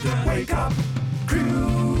Wake Up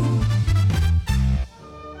Crew.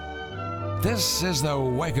 This is the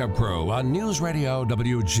Wake Up Crew on News Radio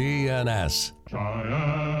WGNS.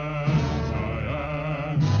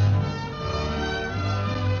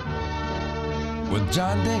 With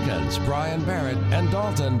John Dinkins, Brian Barrett, and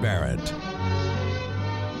Dalton Barrett.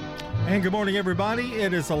 And good morning, everybody.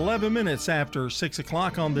 It is 11 minutes after 6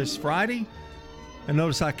 o'clock on this Friday. And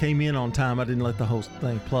notice I came in on time. I didn't let the whole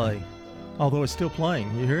thing play. Although it's still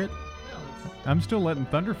playing. You hear it? I'm still letting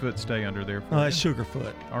Thunderfoot stay under there. It's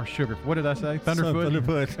Sugarfoot. Or Sugar. What did I say? Thunderfoot?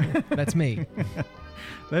 Thunderfoot. That's me.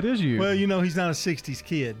 That is you. Well, he's not a 60s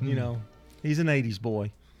kid. He's an 80s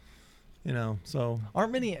boy. So.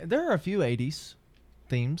 There are a few 80s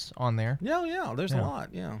themes on there. Yeah, there's a lot,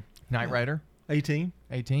 yeah. Knight Rider. 18,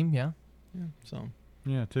 yeah. So.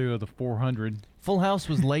 Yeah, 2 of the 400. Full House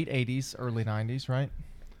was late 80s, early 90s, right?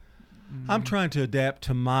 I'm trying to adapt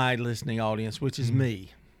to my listening audience, which is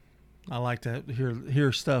me. I like to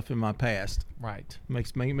hear stuff in my past. Right.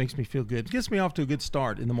 Makes me feel good. Gets me off to a good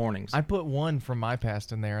start in the mornings. I put one from my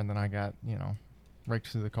past in there, and then I got, raked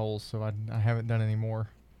through the coals, so I haven't done any more.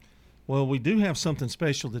 Well, we do have something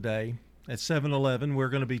special today. At 7-Eleven, we're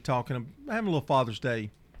going to be having a little Father's Day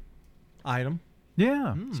item.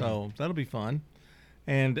 Yeah. So that'll be fun.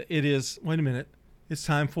 And it is, wait a minute, it's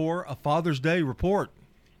time for a Father's Day report.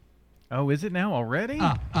 Oh, is it now already?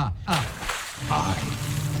 I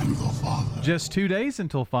am your father. Just 2 days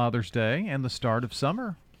until Father's Day and the start of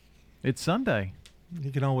summer. It's Sunday. You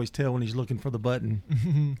can always tell when he's looking for the button.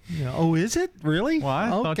 Oh, is it? Really? Well, I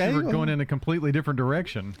thought you were going in a completely different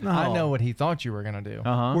direction. No. I know what he thought you were going to do.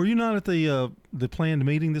 Uh-huh. Were you not at the planned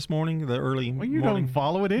meeting this morning, the early Well, you morning? don't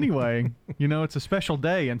follow it anyway. It's a special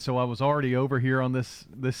day, and so I was already over here on this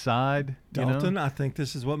side. Dalton, I think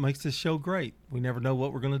this is what makes this show great. We never know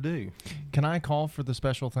what we're going to do. Can I call for the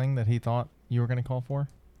special thing that he thought you were going to call for?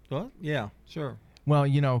 What? Yeah, sure. Well,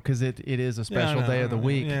 because it is a special day of the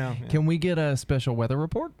week. Yeah. Can we get a special weather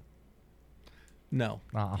report? No.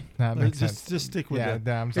 That makes sense. Just stick with it.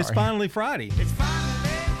 Yeah, I'm sorry. It's finally Friday. It's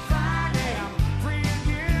finally Friday, I'm free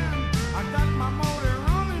again. I got my motor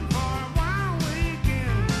running for a wild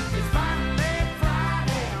weekend. It's finally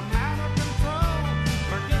Friday, I'm out of control.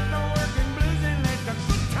 Forget the working blues and let the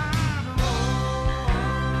good times roll.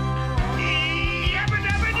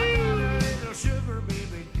 Little sugar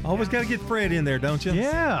baby. Always got to get Fred in there, don't you?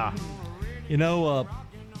 Yeah.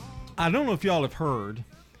 I don't know if y'all have heard,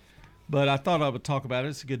 but I thought I would talk about it.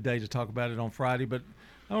 It's a good day to talk about it on Friday, but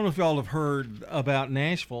I don't know if y'all have heard about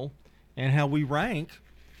Nashville and how we rank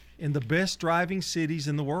in the best driving cities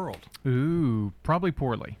in the world. Ooh, probably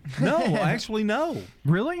poorly. No, actually, no.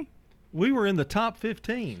 Really? We were in the top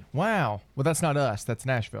 15. Wow. Well, that's not us. That's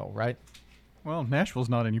Nashville, right? Well, Nashville's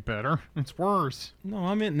not any better. It's worse. No,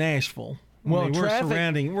 I meant Nashville. Well, we're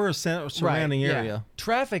traffic- we're a surrounding Right, area. yeah.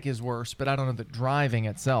 Traffic is worse, but I don't know that driving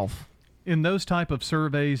itself. In those type of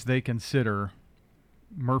surveys, they consider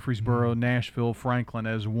Murfreesboro, Nashville, Franklin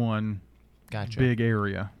as one Gotcha. big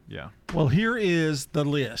area. Yeah. Well, here is the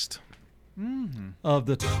list of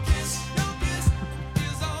the.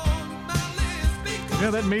 Yeah,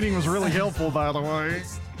 that meeting was really helpful, by the way.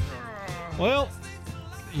 Well,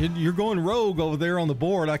 you're going rogue over there on the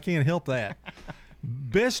board. I can't help that.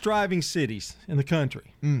 Best driving cities in the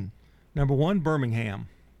country. Number 1, Birmingham.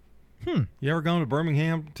 You ever gone to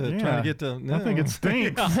Birmingham to try to get to? I think it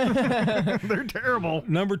stinks. They're terrible.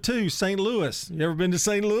 Number 2, St. Louis. You ever been to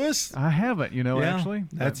St. Louis? I haven't, actually.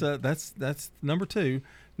 That's number 2.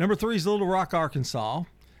 Number 3 is Little Rock, Arkansas.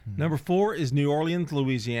 Number 4 is New Orleans,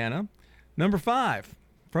 Louisiana. Number 5,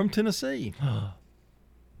 from Tennessee.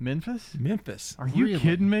 Memphis? Are Really? you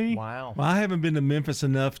kidding me? Wow. Well, I haven't been to Memphis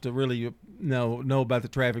enough to really know about the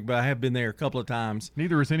traffic, but I have been there a couple of times.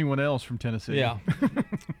 Neither is anyone else from Tennessee. Yeah.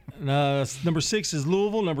 Number 6 is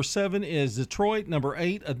Louisville. Number 7 is Detroit. Number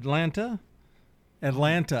 8, Atlanta. Oh,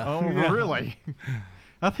 Yeah. really?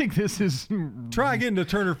 I think this is... Try getting to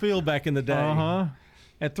Turner Field back in the day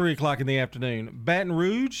at 3 o'clock in the afternoon. Baton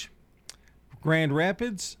Rouge, Grand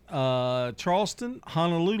Rapids, Charleston,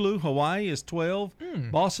 Honolulu, Hawaii is 12.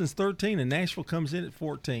 Boston's 13, and Nashville comes in at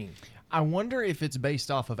 14. I wonder if it's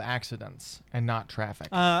based off of accidents and not traffic.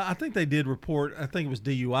 I think they did report, I think it was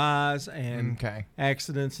DUIs and Okay.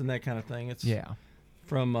 accidents and that kind of thing. It's Yeah.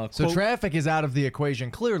 from So quote, traffic is out of the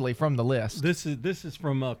equation clearly from the list. this is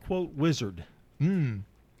from quote Wizard.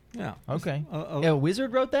 Yeah. Okay. A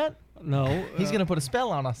Wizard wrote that? No. He's going to put a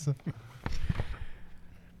spell on us.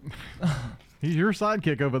 He's your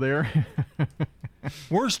sidekick over there.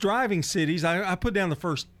 Worst driving cities. I put down the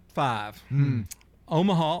first 5.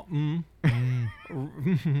 Omaha.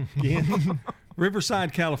 Again.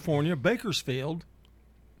 Riverside, California. Bakersfield.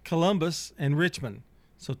 Columbus, and Richmond.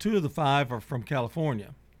 So 2 of the 5 are from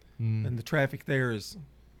California, and the traffic there is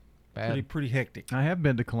Bad. pretty hectic. I have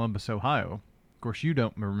been to Columbus, Ohio. Of course, you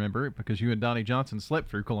don't remember it because you and Donnie Johnson slept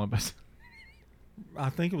through Columbus.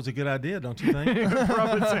 I think it was a good idea, don't you think? It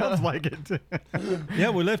probably sounds like it.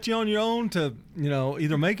 Yeah, we left you on your own to,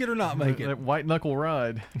 either make it or not make it. That white knuckle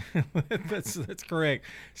ride. That's correct.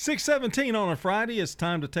 6:17 on a Friday. It's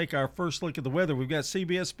time to take our first look at the weather. We've got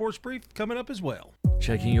CBS Sports Brief coming up as well.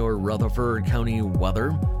 Checking your Rutherford County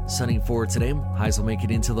weather. Sunny for today. Highs will make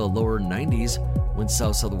it into the lower 90s. Winds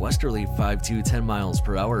south-southwesterly 5 to 10 miles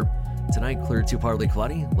per hour. Tonight, clear to partly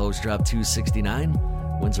cloudy. Lows drop to 69.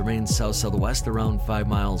 Winds remain south-southwest around 5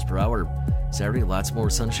 miles per hour. Saturday, lots more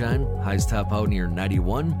sunshine. Highs top out near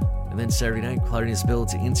 91. And then Saturday night, cloudiness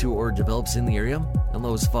builds into or develops in the area, and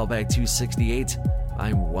lows fall back to 68.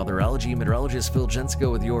 I'm weatherology meteorologist Phil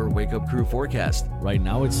Jensko with your Wake Up Crew forecast. Right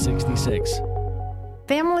now, it's 66.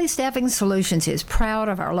 Family Staffing Solutions is proud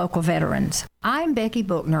of our local veterans. I'm Becky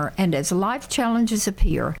Bookner, and as life challenges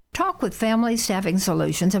appear, talk with Family Staffing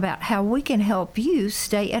Solutions about how we can help you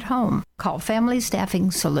stay at home. Call Family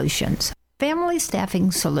Staffing Solutions. Family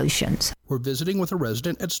Staffing Solutions. We're visiting with a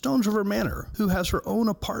resident at Stones River Manor who has her own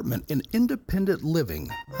apartment in independent living.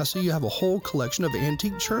 I see you have a whole collection of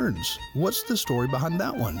antique churns. What's the story behind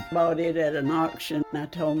that one? Bought it at an auction. I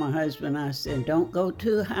told my husband, I said, don't go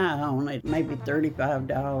too high on it, maybe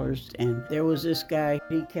 $35. And there was this guy,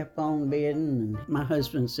 he kept on bidding. And my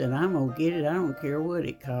husband said, I'm going to get it. I don't care what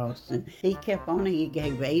it costs. And he kept on, he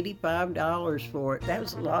gave $85 for it. That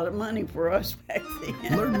was a lot of money for us back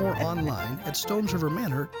then. Learn more online at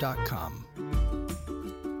stonesrivermanor.com.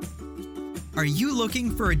 Are you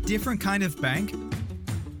looking for a different kind of bank?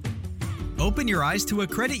 Open your eyes to a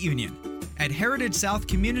credit union. At Heritage South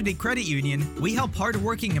Community Credit Union, we help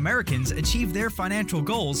hardworking Americans achieve their financial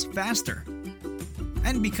goals faster.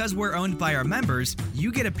 And because we're owned by our members,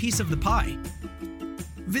 you get a piece of the pie.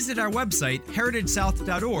 Visit our website,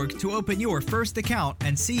 heritagesouth.org, to open your first account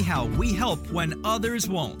and see how we help when others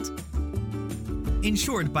won't.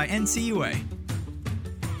 Insured by NCUA.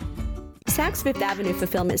 Saks Fifth Avenue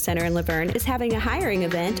Fulfillment Center in Laverne is having a hiring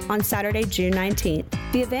event on Saturday, June 19th.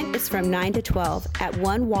 The event is from 9 to 12 at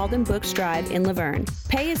 1 Walden Books Drive in Laverne.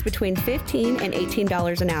 Pay is between $15 and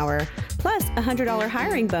 $18 an hour, plus a $100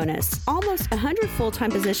 hiring bonus. Almost 100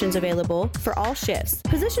 full-time positions available for all shifts.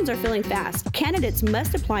 Positions are filling fast. Candidates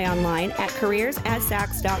must apply online at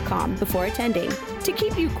careers@saks.com before attending. To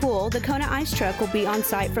keep you cool, the Kona Ice Truck will be on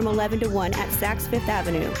site from 11 to 1 at Saks Fifth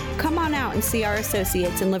Avenue. Come on out and see our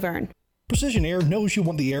associates in Laverne. Precision Air knows you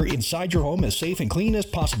want the air inside your home as safe and clean as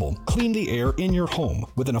possible. Clean the air in your home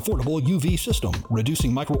with an affordable UV system,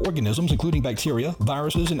 reducing microorganisms including bacteria,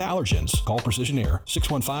 viruses, and allergens. Call Precision Air,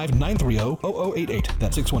 615-930-0088.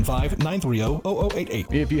 That's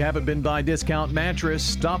 615-930-0088. If you haven't been by Discount Mattress,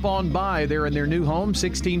 stop on by. They're in their new home,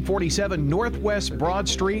 1647 Northwest Broad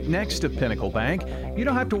Street, next to Pinnacle Bank. You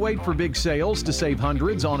don't have to wait for big sales to save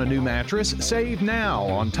hundreds on a new mattress. Save now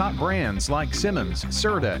on top brands like Simmons,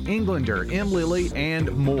 Serta, Englander, M. Lilly,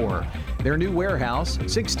 and more. Their new warehouse,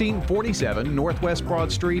 1647 Northwest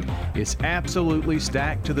Broad Street, is absolutely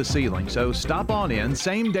stacked to the ceiling. So stop on in,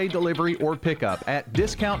 same-day delivery or pickup at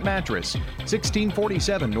Discount Mattress,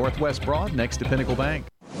 1647 Northwest Broad, next to Pinnacle Bank.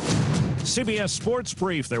 CBS Sports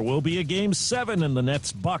Brief. There will be a Game 7 in the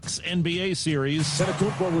Nets-Bucks NBA series.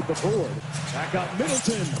 Antetokounmpo with the board. Back up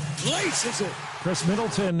Middleton. Laces it. Chris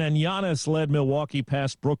Middleton and Giannis led Milwaukee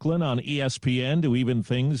past Brooklyn on ESPN to even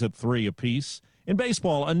things at 3 apiece. In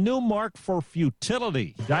baseball, a new mark for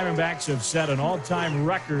futility. Diamondbacks have set an all-time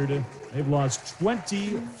record. They've lost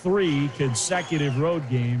 23 consecutive road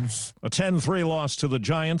games. A 10-3 loss to the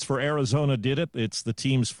Giants for Arizona did it. It's the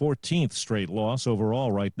team's 14th straight loss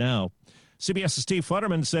overall right now. CBS's Steve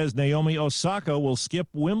Futterman says Naomi Osaka will skip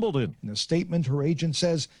Wimbledon. In a statement, her agent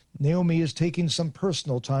says Naomi is taking some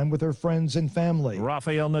personal time with her friends and family.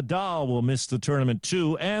 Rafael Nadal will miss the tournament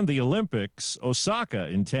too and the Olympics. Osaka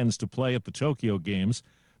intends to play at the Tokyo Games.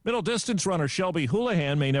 Middle distance runner Shelby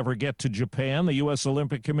Houlihan may never get to Japan. The U.S.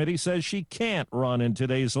 Olympic Committee says she can't run in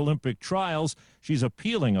today's Olympic trials. She's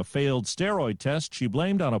appealing a failed steroid test she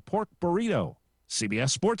blamed on a pork burrito. CBS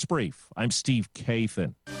Sports Brief. I'm Steve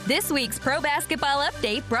Kathan. This week's Pro Basketball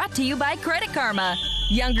Update brought to you by Credit Karma.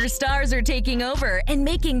 Younger stars are taking over and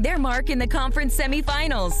making their mark in the conference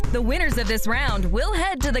semifinals. The winners of this round will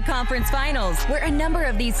head to the conference finals, where a number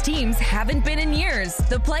of these teams haven't been in years.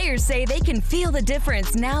 The players say they can feel the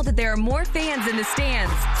difference now that there are more fans in the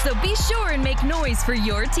stands. So be sure and make noise for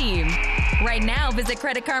your team. Right now, visit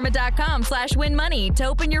creditkarma.com/winmoney to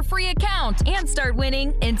open your free account and start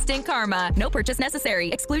winning instant karma. No purchase necessary.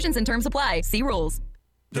 Exclusions and terms apply. See rules.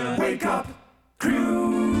 The Wake Up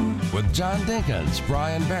Crew. With John Dinkins,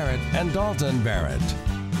 Brian Barrett, and Dalton Barrett.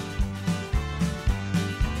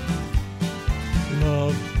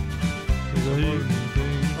 Love.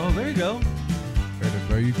 Oh, there you go. And it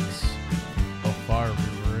makes a fiery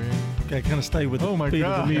ring. Okay, kind of stay with the Oh my beat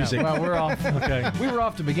God. of the music. Yeah, well, we're off. Okay. We were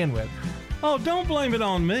off to begin with. Oh, don't blame it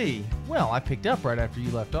on me. Well, I picked up right after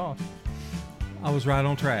you left off. I was right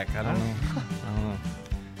on track. I don't know.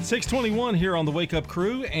 6:21 here on the Wake Up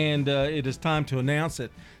Crew, and it is time to announce that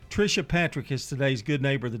Tricia Patrick is today's Good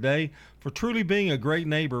Neighbor of the Day for truly being a great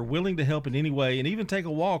neighbor, willing to help in any way, and even take a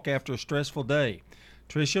walk after a stressful day.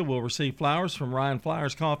 Tricia will receive flowers from Ryan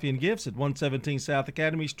Flowers Coffee and Gifts at 117 South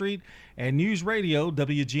Academy Street and News Radio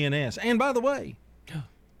WGNS. And by the way,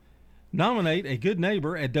 nominate a good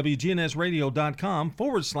neighbor at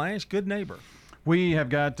WGNSradio.com/good neighbor. We have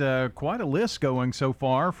got quite a list going so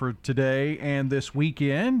far for today and this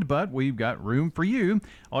weekend, but we've got room for you.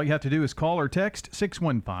 All you have to do is call or text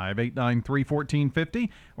 615-893-1450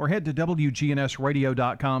 or head to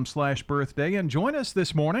WGNSradio.com/birthday and join us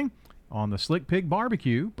this morning on the Slick Pig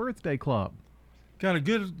Barbecue Birthday Club. Got a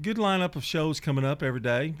good lineup of shows coming up every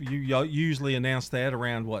day. You usually announce that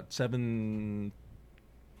around, 7:45,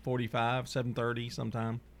 7:30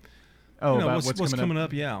 sometime. Oh, about about what's coming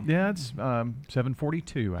up? Yeah. Yeah, it's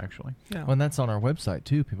 7:42 actually. Yeah. Well, and that's on our website,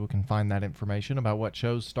 too. People can find that information about what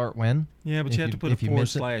shows start when. Yeah, but you have to put a forward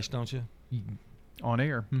slash, don't you? On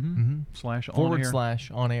air. Slash on Forward air.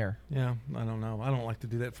 slash on air. Yeah, I don't know. I don't like to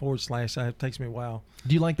do that forward slash. It takes me a while.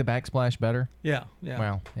 Do you like the backsplash better? Yeah.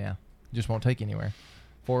 Well, yeah. Just won't take you anywhere.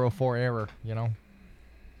 404 error,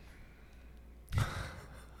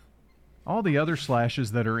 All the other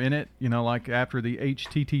slashes that are in it, like after the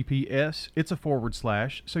HTTPS, it's a forward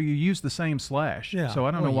slash, so you use the same slash. Yeah. So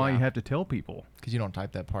I don't know Well, why yeah. you have to tell people. Because you don't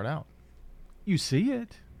type that part out. You see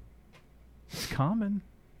it. It's common.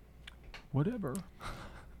 Whatever.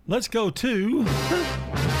 Let's go to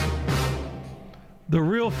the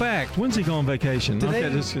real fact. When's he going on vacation? Today-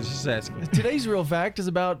 Okay, just asking. Today's real fact is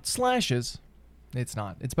about slashes. It's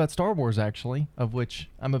not. It's about Star Wars, actually, of which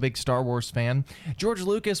I'm a big Star Wars fan. George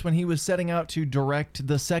Lucas, when he was setting out to direct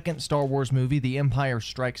the second Star Wars movie, The Empire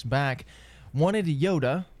Strikes Back, wanted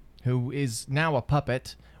Yoda, who is now a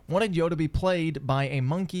puppet, wanted Yoda to be played by a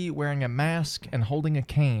monkey wearing a mask and holding a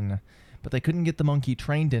cane. But they couldn't get the monkey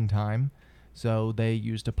trained in time, so they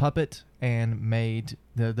used a puppet and made...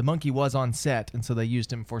 The monkey was on set, and so they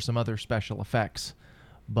used him for some other special effects.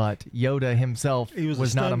 But Yoda himself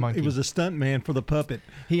was not a monkey. He was a stunt man for the puppet.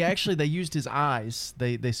 They used his eyes.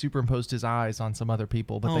 They superimposed his eyes on some other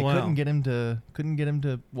people, but Oh, couldn't get him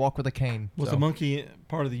to walk with a cane. Was the monkey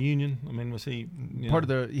part of the Union? I mean, was he part of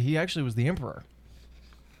the? He actually was the emperor.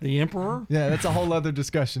 The emperor? Yeah, that's a whole other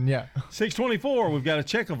discussion. Yeah. 6:24. We've got a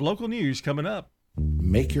check of local news coming up.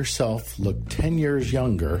 Make yourself look 10 years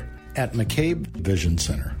younger at McCabe Vision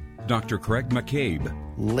Center. Dr. Craig McCabe.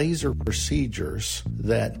 Laser procedures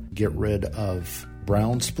that get rid of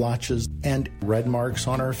brown splotches and red marks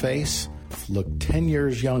on our face. Look 10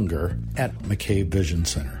 years younger at McCabe Vision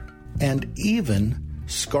Center. And even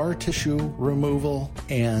scar tissue removal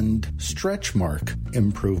and stretch mark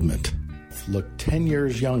improvement. Look 10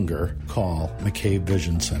 years younger. Call McCabe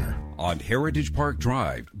Vision Center. On Heritage Park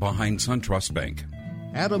Drive behind SunTrust Bank.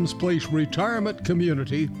 Adams Place Retirement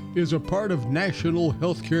Community is a part of National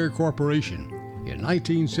Healthcare Corporation. In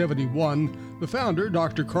 1971, the founder,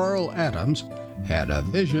 Dr. Carl Adams, had a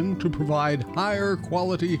vision to provide higher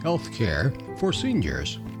quality health care for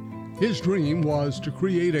seniors. His dream was to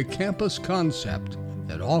create a campus concept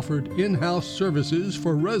that offered in-house services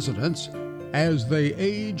for residents as they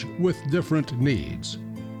age with different needs.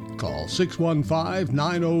 Call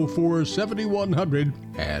 615-904-7100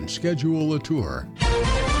 and schedule a tour.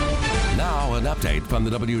 Now an update from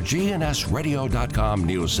the WGNSradio.com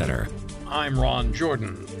News Center. I'm Ron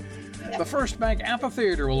Jordan. The First Bank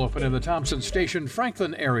Amphitheater will open in the Thompson Station,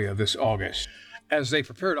 Franklin area this August. As they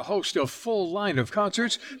prepare to host a full line of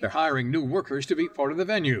concerts, they're hiring new workers to be part of the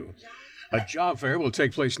venue. A job fair will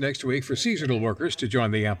take place next week for seasonal workers to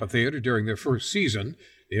join the amphitheater during their first season.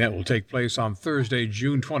 The event will take place on Thursday,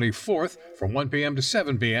 June 24th from 1 p.m. to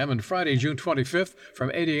 7 p.m. and Friday, June 25th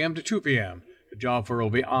from 8 a.m. to 2 p.m. The job fair will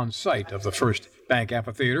be on site of the First Bank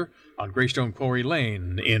Amphitheater on Greystone Quarry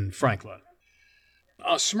Lane in Franklin.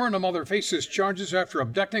 A Smyrna mother faces charges after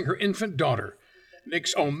abducting her infant daughter.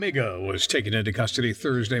 Nix Omega was taken into custody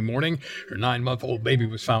Thursday morning. Her 9-month-old baby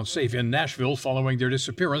was found safe in Nashville following their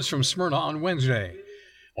disappearance from Smyrna on Wednesday.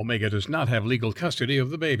 Omega does not have legal custody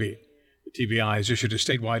of the baby. The TBI has issued a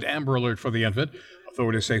statewide Amber Alert for the infant.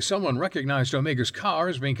 Authorities say someone recognized Omega's car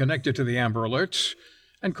as being connected to the Amber Alerts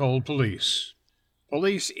and called police.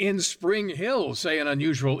 Police in Spring Hill say an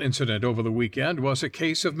unusual incident over the weekend was a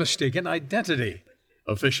case of mistaken identity.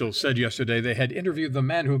 Officials said yesterday they had interviewed the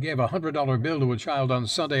man who gave a $100 bill to a child on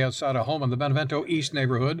Sunday outside a home in the Benevento East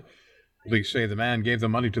neighborhood. Police say the man gave the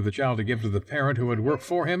money to the child to give to the parent who had worked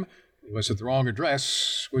for him. He was at the wrong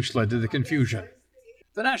address, which led to the confusion.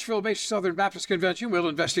 The Nashville-based Southern Baptist Convention will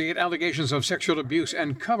investigate allegations of sexual abuse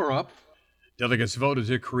and cover-up. Delegates voted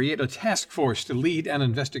to create a task force to lead an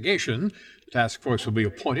investigation. The task force will be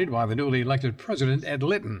appointed by the newly elected president, Ed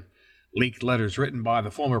Litton. Leaked letters written by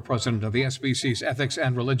the former president of the SBC's Ethics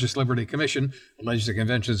and Religious Liberty Commission allege the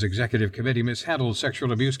convention's executive committee mishandled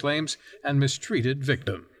sexual abuse claims and mistreated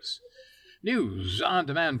victims. News on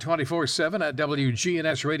demand 24/7 at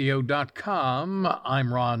WGNSradio.com.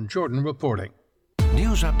 I'm Ron Jordan reporting.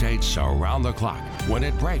 News updates around the clock, when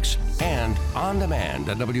it breaks, and on demand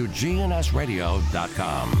at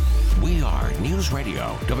WGNSradio.com. We are News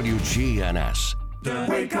Radio WGNS. The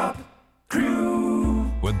Wake Up Crew.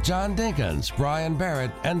 With John Dinkins, Brian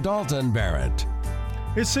Barrett, and Dalton Barrett.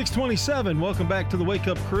 It's 6:27. Welcome back to the Wake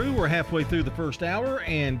Up Crew. We're halfway through the first hour,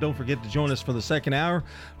 and don't forget to join us for the second hour.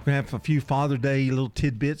 We're going to have a few Father Day little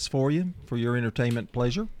tidbits for you, for your entertainment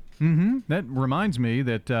pleasure. Mm-hmm. That reminds me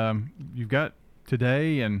that you've got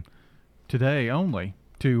today and today only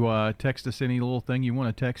to text us any little thing you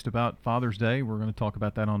want to text about Father's Day. We're going to talk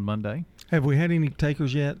about that on Monday. Have we had any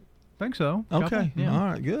takers yet? Think so. Okay. Couple, yeah. All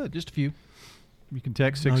right, good. Just a few. You can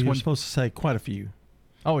text No, 6 you're supposed to say quite a few.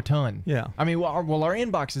 Oh, a ton. Yeah. I mean, our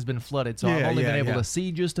inbox has been flooded, so I've only been able to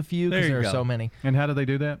see just a few because there are so many. And how do they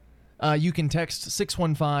do that? You can text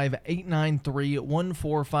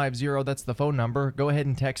 615-893-1450. That's the phone number. Go ahead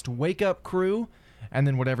and text Wake Up Crew, and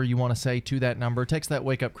then whatever you want to say to that number. Text that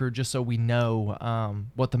Wake Up Crew just so we know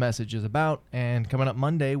what the message is about. And coming up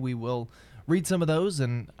Monday, we will read some of those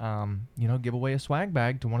and give away a swag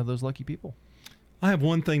bag to one of those lucky people. I have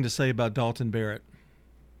one thing to say about Dalton Barrett.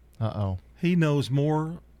 Uh-oh. He knows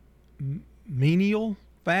more menial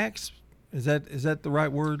facts. Is that the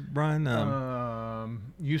right word, Brian?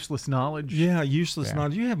 Useless knowledge. Yeah, useless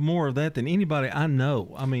knowledge. You have more of that than anybody I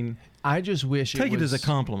know. I mean, I just wish take it as a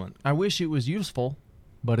compliment. I wish it was useful,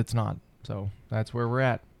 but it's not. So that's where we're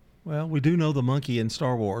at. Well, we do know the monkey in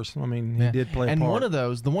Star Wars. I mean, he did play a and part. one of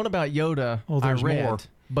those, the one about Yoda, I read, more.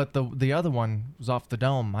 But the other one was off the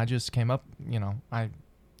dome. I just came up, I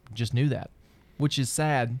just knew that, which is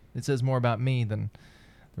sad. It says more about me than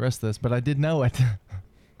the rest of this, but I did know it.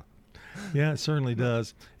 Yeah, it certainly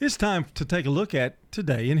does. It's time to take a look at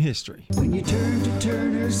Today in History. When you turn to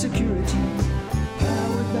Turner Security,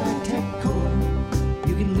 powered by TechCore,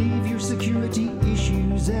 you can leave your security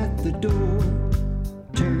issues at the door.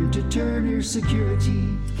 Turn to Turner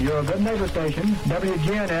Security. You're a good neighbor station,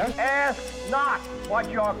 WGNS. Ask not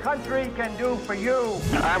what your country can do for you.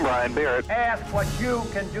 I'm Brian Barrett. Ask what you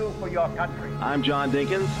can do for your country. I'm John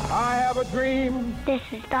Dinkins. I have a dream. This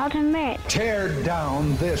is Dalton Barrett. Tear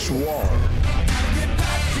down this wall.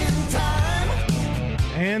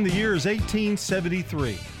 And the year is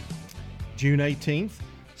 1873. June 18th,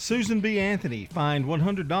 Susan B. Anthony fined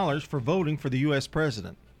 $100 for voting for the U.S.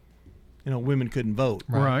 president. Women couldn't vote.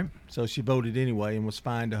 Right. So she voted anyway and was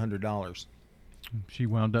fined $100. She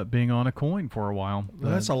wound up being on a coin for a while.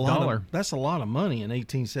 Well, that's a lot. That's a lot of money in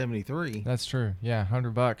 1873. That's true. Yeah,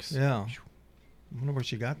 $100. Yeah. I wonder where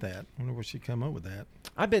she got that. I wonder where she come up with that.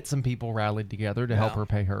 I bet some people rallied together to help her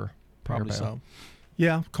pay her. Probably so.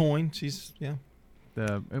 Yeah, coin. She's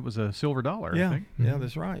it was a silver dollar. Yeah, I think. Yeah,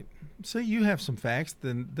 that's right. See, you have some facts,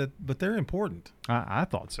 but they're important. I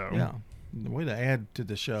thought so. Yeah, the way to add to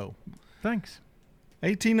the show. Thanks.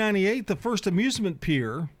 1898, the first amusement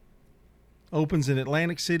pier opens in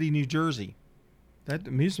Atlantic City, New Jersey. That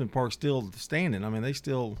amusement park's still standing. I mean, they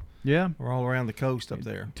still are all around the coast up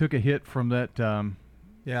there. Took a hit from that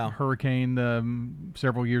hurricane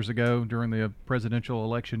several years ago during the presidential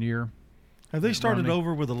election year. Have they started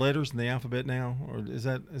over with the letters in the alphabet now, or is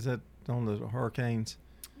that on the hurricanes?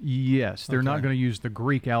 Yes, they're not going to use the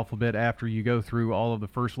Greek alphabet after you go through all of the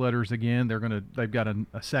first letters again. They've got a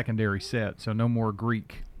secondary set, so no more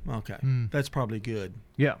Greek. Okay, that's probably good.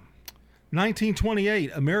 Yeah. 1928,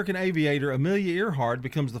 American aviator Amelia Earhart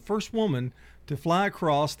becomes the first woman to fly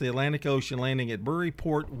across the Atlantic Ocean, landing at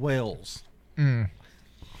Buryport, Wales.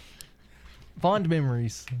 Fond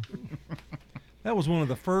memories. That was one of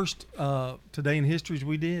the first Today in Histories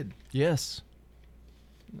we did. Yes.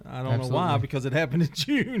 I don't know why, because it happened in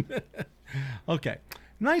June. Okay.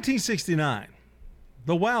 1969,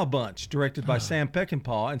 The Wow Bunch, directed by Sam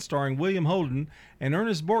Peckinpah and starring William Holden and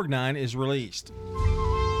Ernest Borgnine, is released.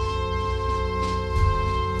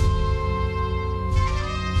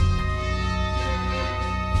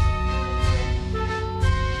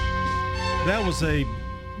 That was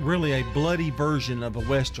really a bloody version of a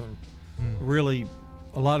Western. Really,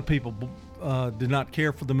 a lot of people did not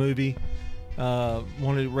care for the movie,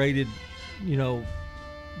 wanted it rated,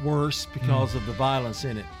 worse because of the violence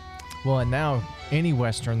in it. Well, and now any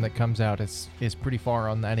Western that comes out is pretty far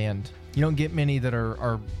on that end. You don't get many that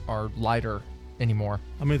are lighter anymore.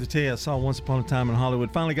 I mean, to tell you, I saw Once Upon a Time in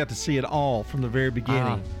Hollywood. Finally got to see it all from the very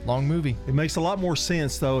beginning. Long movie. It makes a lot more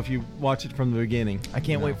sense, though, if you watch it from the beginning. I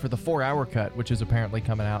can't wait for the 4-hour cut, which is apparently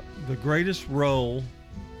coming out. The greatest role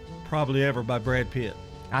probably ever by Brad Pitt.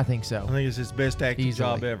 I think so. I think it's his best acting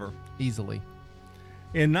job ever. Easily.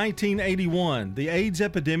 In 1981, the AIDS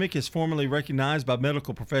epidemic is formally recognized by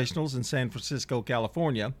medical professionals in San Francisco,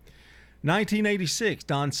 California. 1986,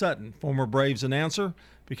 Don Sutton, former Braves announcer,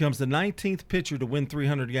 becomes the 19th pitcher to win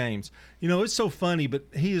 300 games. It's so funny, but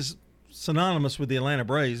he is synonymous with the Atlanta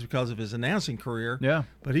Braves because of his announcing career. Yeah.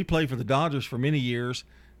 But he played for the Dodgers for many years.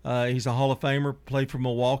 He's a Hall of Famer, played for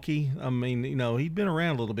Milwaukee. I mean, he'd been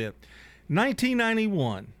around a little bit.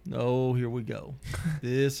 1991. Oh, here we go.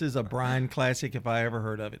 This is a Brian classic if I ever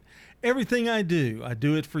heard of it. Everything I Do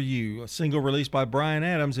It For You, a single released by Bryan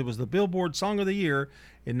Adams. It was the Billboard Song of the Year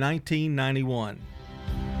in 1991.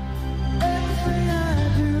 Everything I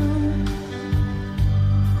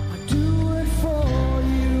do it for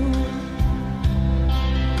you.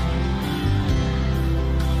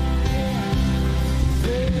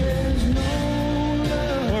 There's no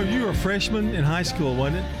love. Well, you were a freshman in high school,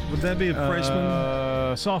 wasn't it? Would that be a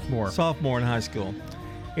freshman? Sophomore. Sophomore in high school.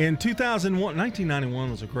 In 2001,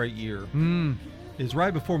 1991 was a great year. It was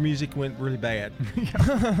right before music went really bad.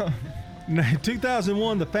 In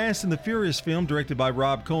 2001, The Fast and the Furious film, directed by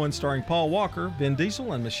Rob Cohen, starring Paul Walker, Vin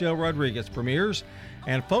Diesel, and Michelle Rodriguez, premieres.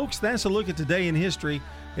 And folks, that's a look at today in history.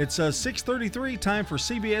 It's 6:33, time for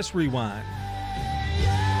CBS Rewind.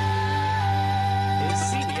 It's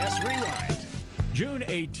CBS Rewind. June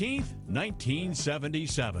 18th,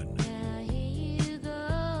 1977.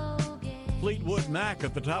 Fleetwood Mac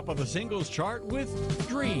at the top of the singles chart with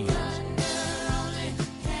Dreams.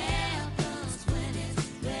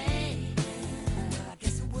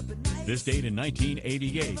 This date in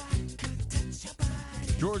 1988.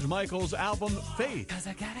 George Michael's album Faith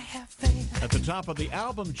at the top of the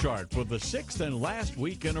album chart for the 6th and last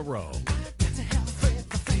week in a row.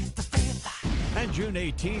 And June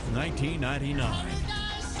 18th, 1999.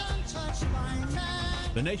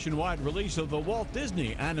 The nationwide release of the Walt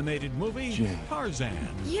Disney animated movie Tarzan.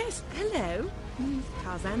 Yes, hello,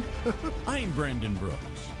 Tarzan. I'm Brendan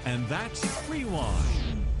Brooks, and that's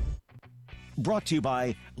Rewind. Brought to you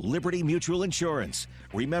by Liberty Mutual Insurance.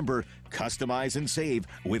 Remember, customize and save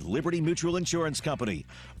with Liberty Mutual Insurance Company.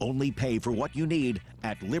 Only pay for what you need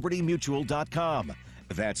at libertymutual.com.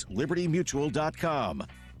 That's libertymutual.com.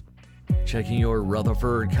 Checking your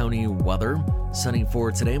Rutherford County weather. Sunny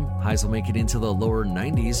for today. Highs will make it into the lower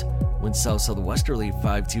 90s. Winds south-southwesterly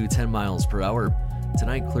 5 to 10 miles per hour.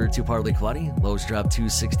 Tonight, clear to partly cloudy. Lows drop to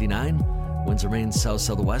 69. Winds remain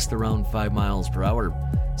south-southwest around 5 miles per hour.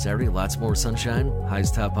 Saturday, lots more sunshine.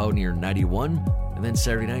 Highs top out near 91. And then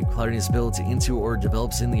Saturday night, cloudiness builds into or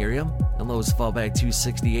develops in the area. And lows fall back to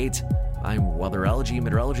 68. I'm weatherology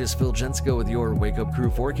meteorologist Phil Jensko with your Wake Up Crew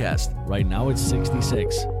forecast. Right now, it's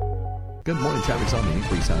 66. Good morning. Traffic's on the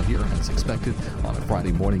increase out here as expected on a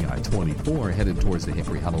Friday morning. I-24 headed towards the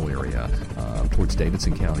Hickory Hollow area, towards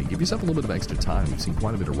Davidson County. Give yourself a little bit of extra time. We've seen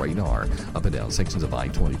quite a bit of radar up and down sections of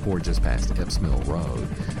I-24 just past Epps Mill Road.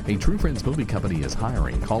 A True Friends Movie Company is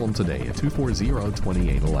hiring. Call them today at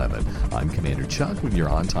 240-2811. I'm Commander Chuck with your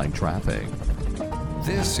on-time traffic.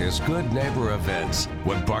 This is Good Neighbor Events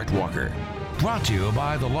with Bart Walker. Brought to you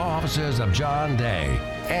by the law offices of John Day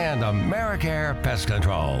and AmeriCare Pest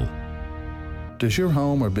Control. Does your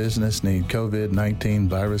home or business need COVID-19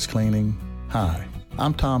 virus cleaning? Hi,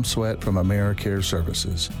 I'm Tom Sweat from AmeriCare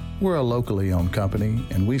Services. We're a locally owned company,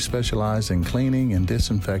 and we specialize in cleaning and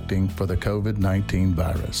disinfecting for the COVID-19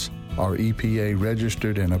 virus. Our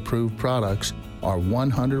EPA-registered and approved products are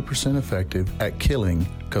 100% effective at killing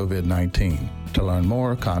COVID-19. To learn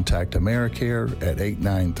more, contact AmeriCare at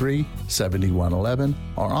 893-7111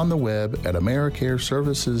 or on the web at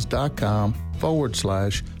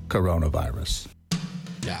americareservices.com/coronavirus.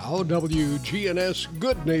 Now, WGNS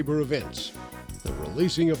Good Neighbor Events. The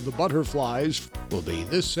releasing of the butterflies will be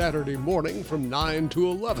this Saturday morning from 9 to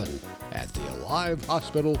 11 at the Alive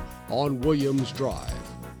Hospital on Williams Drive.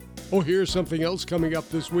 Oh, here's something else coming up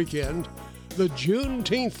this weekend. The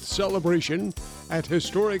Juneteenth celebration at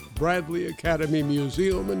historic Bradley Academy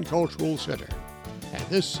Museum and Cultural Center. And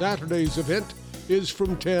this Saturday's event is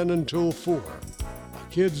from 10 until 4. A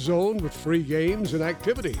kids zone with free games and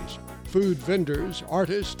activities food vendors,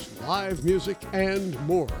 artists, live music, and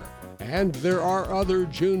more. And there are other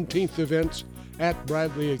Juneteenth events at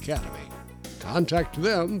Bradley Academy. Contact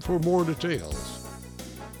them for more details.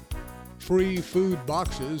 Free food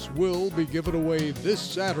boxes will be given away this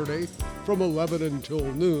Saturday from 11 until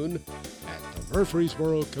noon at the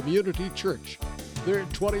Murfreesboro Community Church. They're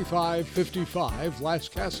at 2555 Las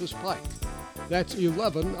Casas Pike. That's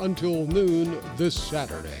 11 until noon this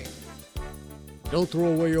Saturday. Don't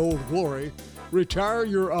throw away Old Glory. Retire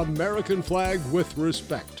your American flag with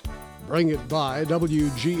respect. Bring it by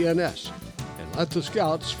WGNS and let the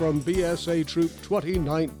Scouts from BSA Troop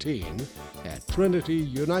 2019 at Trinity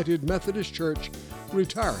United Methodist Church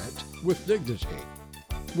retire it with dignity.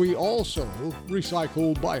 We also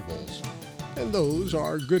recycle Bibles, and those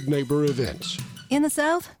are Good Neighbor events. In the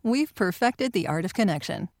South, we've perfected the art of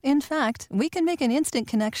connection. In fact, we can make an instant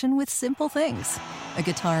connection with simple things. A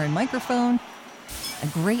guitar and microphone, a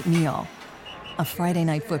great meal, a Friday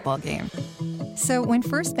night football game. So when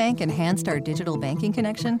First Bank enhanced our digital banking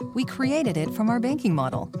connection, we created it from our banking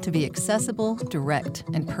model to be accessible, direct,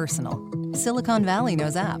 and personal. Silicon Valley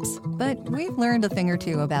knows apps, but we've learned a thing or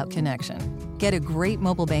two about connection. Get a great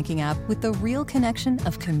mobile banking app with the real connection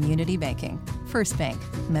of community banking. First Bank,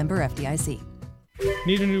 member FDIC.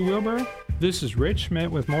 Need a new wheelbarrow? This is Rich Schmidt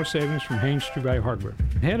with more savings from Haynes True Value Hardware.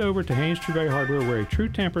 Head over to Haynes True Value Hardware where a True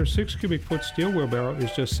Temper 6 cubic foot steel wheelbarrow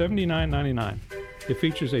is just $79.99. It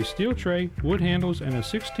features a steel tray, wood handles, and a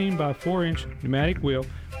 16 by 4 inch pneumatic wheel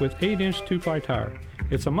with 8-inch 2-ply tire.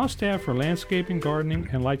 It's a must-have for landscaping, gardening,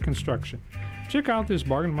 and light construction. Check out this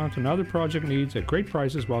bargain month and other project needs at great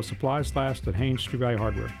prices while supplies last at Haynes True Value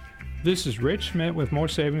Hardware. This is Rich Schmidt with more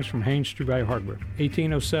savings from Haynes True Value Hardware,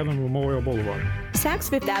 1807 Memorial Boulevard. Saks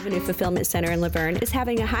Fifth Avenue Fulfillment Center in Laverne is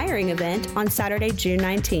having a hiring event on Saturday, June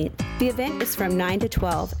 19th. The event is from 9 to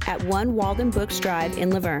 12 at 1 Walden Books Drive in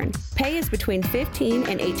Laverne. Pay is between $15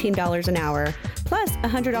 and $18 an hour, plus a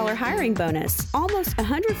 $100 hiring bonus. Almost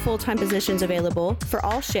 100 full-time positions available for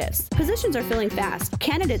all shifts. Positions are filling fast.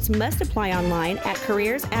 Candidates must apply online at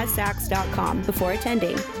careers@saks.com before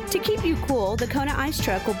attending. To keep you cool, the Kona Ice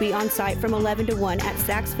Truck will be on site from 11 to 1 at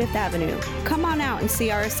Saks Fifth Avenue. Come on out and see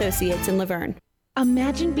our associates in Laverne.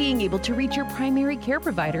 Imagine being able to reach your primary care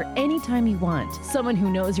provider anytime you want. Someone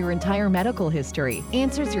who knows your entire medical history,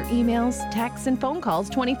 answers your emails, texts, and phone calls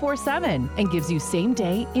 24/7, and gives you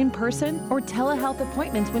same-day, in-person, or telehealth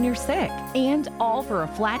appointments when you're sick. And all for a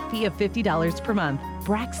flat fee of $50 per month.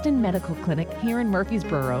 Braxton Medical Clinic here in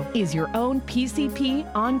Murfreesboro is your own PCP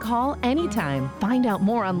on-call anytime. Find out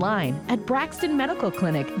more online at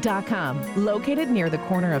braxtonmedicalclinic.com, located near the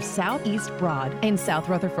corner of Southeast Broad and South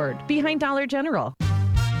Rutherford, behind Dollar General.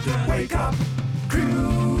 The Wake Up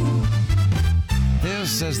Crew.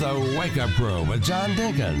 This is the Wake Up Crew with John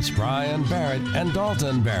Dinkins, Brian Barrett, and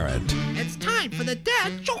Dalton Barrett. It's time for the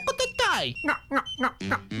dad joke of the day.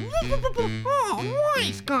 Oh,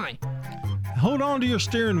 nice guy. Hold on to your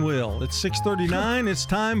steering wheel. It's 6:39. It's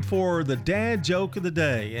time for the dad joke of the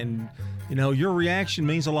day. And, you know, your reaction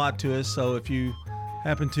means a lot to us. So if you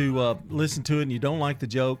happen to listen to it and you don't like the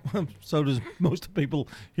joke, so does most of the people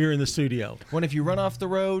here in the studio. When if you run off the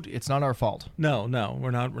road, it's not our fault. No,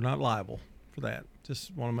 we're not liable for that.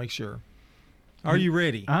 Just want to make sure. Are you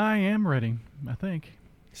ready? I am ready, I think.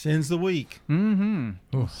 Sins the week. Mm-hmm.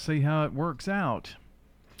 We'll see how it works out.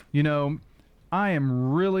 You know, I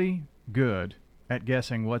am really good at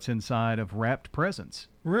guessing what's inside of wrapped presents.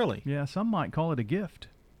 Really? Yeah, some might call it a gift.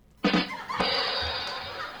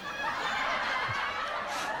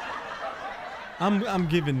 I'm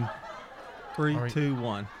giving 3, 2,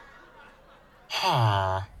 1.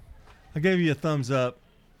 I gave you a thumbs up.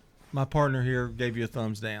 My partner here gave you a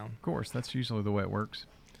thumbs down. Of course, that's usually the way it works.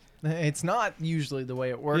 It's not usually the way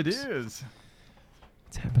it works. It is.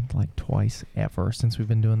 It's happened like twice ever since we've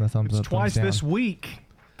been doing the thumbs up. Twice thumbs this week.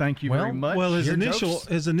 Thank you very much. Well,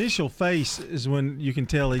 his initial face is when you can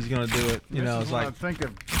tell he's going to do it. You know, it's like I think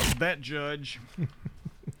of that judge.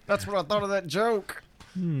 That's what I thought of that joke.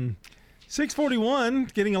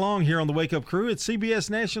 6:41, getting along here on the Wake Up Crew. It's CBS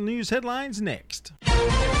National News headlines next.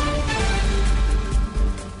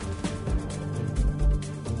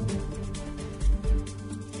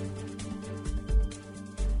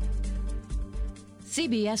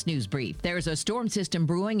 CBS News Brief. There's a storm system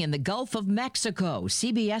brewing in the Gulf of Mexico.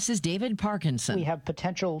 CBS's David Parkinson. We have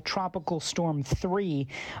potential Tropical Storm 3.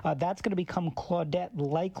 That's going to become Claudette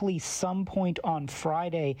likely some point on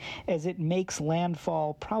Friday as it makes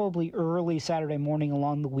landfall probably early Saturday morning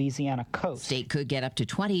along the Louisiana coast. State could get up to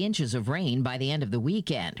 20 inches of rain by the end of the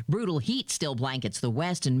weekend. Brutal heat still blankets the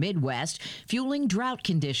West and Midwest, fueling drought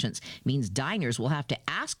conditions. Means diners will have to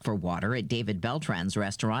ask for water at David Beltran's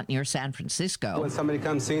restaurant near San Francisco. When somebody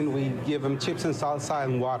comes in, we give them chips and salsa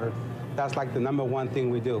and water. That's like the number one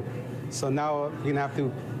thing we do. So now you're going to have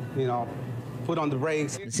to, put on the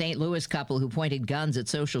brakes. The St. Louis couple who pointed guns at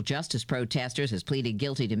social justice protesters has pleaded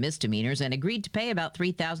guilty to misdemeanors and agreed to pay about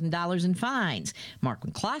 $3,000 in fines. Mark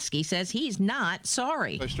McCloskey says he's not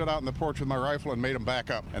sorry. I stood out on the porch with my rifle and made them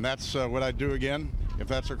back up. And that's what I'd do again. If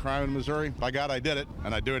that's a crime in Missouri, by God, I did it,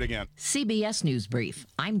 and I'd do it again. CBS News Brief.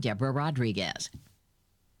 I'm Deborah Rodriguez.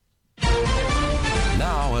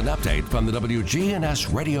 Now an update from the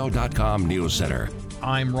WGNSradio.com News Center.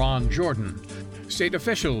 I'm Ron Jordan. State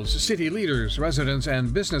officials, city leaders, residents,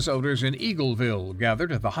 and business owners in Eagleville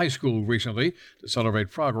gathered at the high school recently to celebrate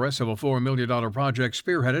progress of a $4 million project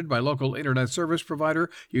spearheaded by local internet service provider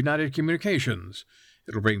United Communications.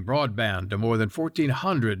 It'll bring broadband to more than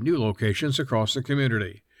 1,400 new locations across the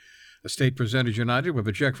community. The state presented United with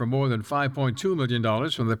a check for more than $5.2 million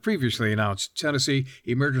from the previously announced Tennessee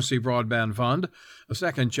Emergency Broadband Fund, a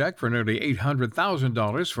second check for nearly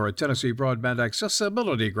 $800,000 for a Tennessee Broadband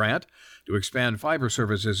Accessibility Grant to expand fiber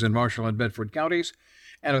services in Marshall and Bedford counties,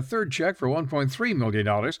 and a third check for $1.3 million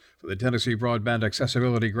for the Tennessee Broadband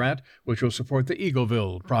Accessibility Grant, which will support the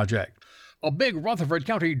Eagleville project. A big Rutherford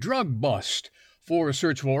County drug bust. 4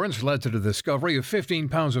 search warrants led to the discovery of 15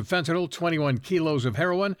 pounds of fentanyl, 21 kilos of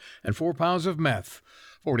heroin, and 4 pounds of meth.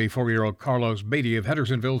 44-year-old Carlos Beatty of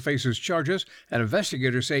Hendersonville faces charges, and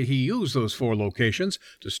investigators say he used those 4 locations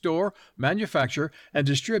to store, manufacture, and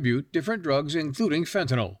distribute different drugs, including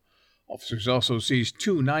fentanyl. Officers also seized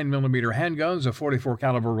 2 9mm handguns, a .44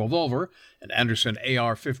 caliber revolver, an Anderson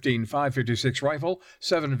AR-15 5.56 rifle,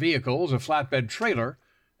 7 vehicles, a flatbed trailer,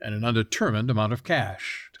 and an undetermined amount of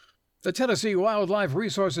cash. The Tennessee Wildlife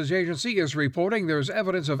Resources Agency is reporting there's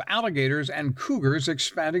evidence of alligators and cougars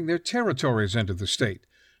expanding their territories into the state.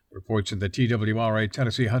 Reports in the TWRA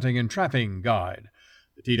Tennessee Hunting and Trapping Guide.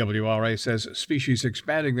 The TWRA says species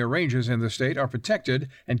expanding their ranges in the state are protected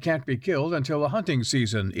and can't be killed until the hunting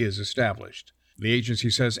season is established. The agency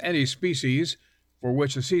says any species for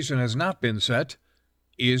which a season has not been set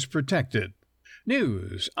is protected.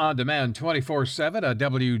 News on demand 24/7 at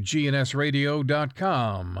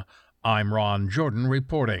WGNSradio.com. I'm Ron Jordan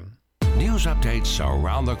reporting. News updates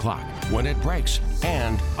around the clock, when it breaks,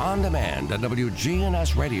 and on demand at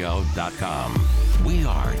WGNSradio.com. We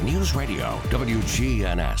are News Radio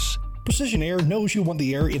WGNS. Precision Air knows you want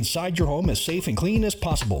the air inside your home as safe and clean as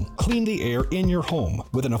possible. Clean the air in your home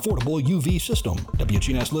with an affordable UV system.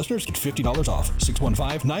 WGNS listeners get $50 off.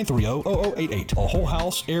 615-930-0088. A whole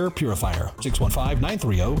house air purifier.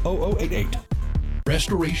 615-930-0088.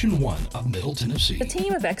 Restoration One of Middle Tennessee. A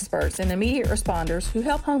team of experts and immediate responders who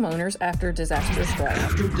help homeowners after disaster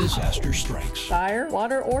strikes. Fire,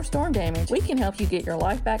 water, or storm damage, we can help you get your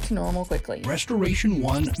life back to normal quickly.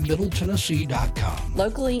 RestorationOneMiddleTennessee.com.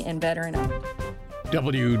 Locally and veteran-owned.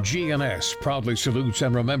 WGNS proudly salutes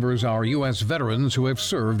and remembers our U.S. veterans who have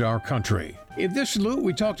served our country. In this salute,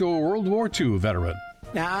 we talk to a World War II veteran.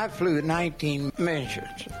 Now, I flew 19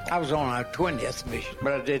 missions. I was on our 20th mission,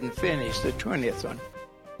 but I didn't finish the 20th one.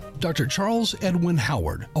 Dr. Charles Edwin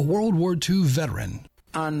Howard, a World War II veteran.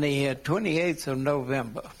 On the 28th of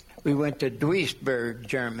November, we went to Duisburg,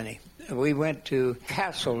 Germany. We went to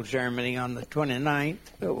Kassel, Germany on the 29th,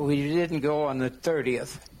 but we didn't go on the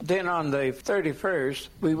 30th. Then on the 31st,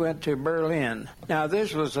 we went to Berlin. Now,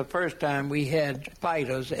 this was the first time we had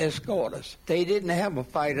fighters escort us. They didn't have a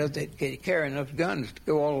fighter that could carry enough guns to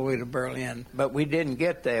go all the way to Berlin, but we didn't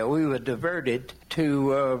get there. We were diverted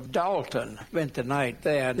to Dalton, spent the night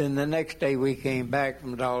there. Then the next day we came back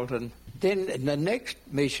from Dalton. Then the next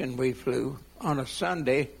mission we flew on a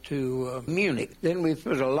Sunday to Munich. Then we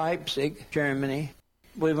flew to Leipzig, Germany.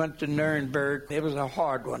 We went to Nuremberg. It was a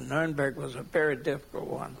hard one. Nuremberg was a very difficult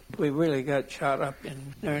one. We really got shot up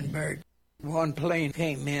in Nuremberg. One plane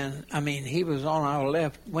came in. He was on our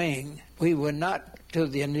left wing. We were not to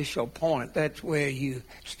the initial point. That's where you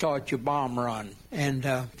start your bomb run. And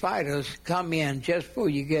fighters come in just before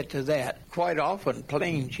you get to that. Quite often,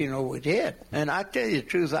 planes, would hit. And I tell you the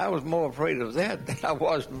truth, I was more afraid of that than I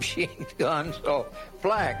was machine guns or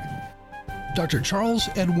flak. Dr. Charles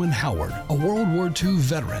Edwin Howard, a World War II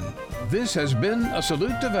veteran. This has been a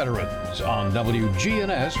salute to veterans on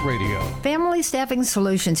WGNS Radio. Family Staffing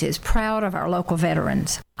Solutions is proud of our local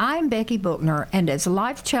veterans. I'm Becky Bookner, and as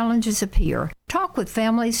life challenges appear, talk with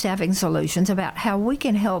Family Staffing Solutions about how we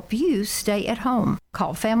can help you stay at home.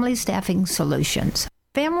 Call Family Staffing Solutions.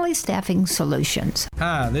 Family Staffing Solutions.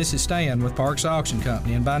 Hi, this is Stan with Parks Auction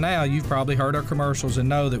Company, and by now you've probably heard our commercials and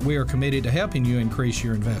know that we are committed to helping you increase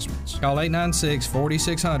your investments. Call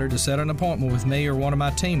 896-4600 to set an appointment with me or one of my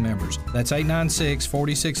team members. That's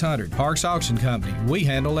 896-4600. Parks Auction Company. We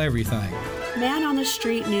handle everything. Man on the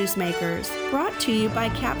Street Newsmakers, brought to you by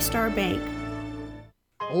Capstar Bank.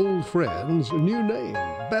 Old friends, new name,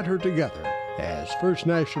 better together. As First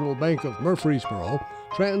National Bank of Murfreesboro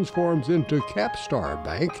transforms into Capstar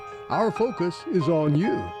Bank, our focus is on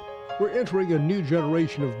you. We're entering a new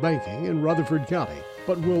generation of banking in Rutherford County,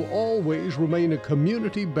 but will always remain a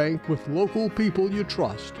community bank with local people you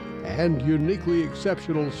trust and uniquely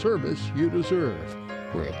exceptional service you deserve.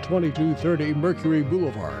 We're at 2230 Mercury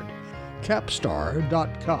Boulevard.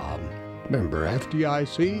 Capstar.com. Member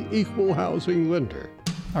FDIC, Equal Housing Lender.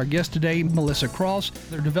 Our guest today, Melissa Cross,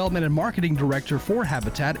 their Development and Marketing Director for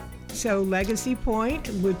Habitat. So Legacy Point,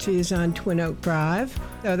 which is on Twin Oak Drive,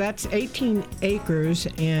 so that's 18 acres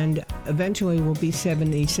and eventually will be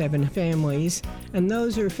 77 families. And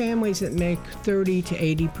those are families that make 30 to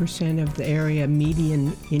 80% of the area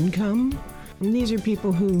median income. And these are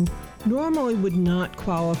people who normally would not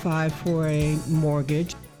qualify for a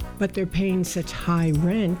mortgage, but they're paying such high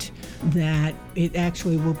rent that it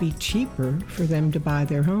actually will be cheaper for them to buy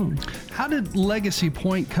their home. How did Legacy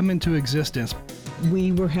Point come into existence?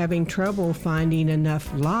 We were having trouble finding enough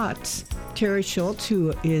lots. Terry Schultz,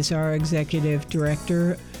 who is our executive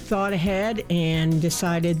director, thought ahead and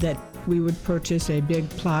decided that we would purchase a big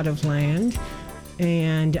plot of land.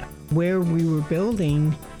 And where we were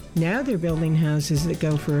building, now they're building houses that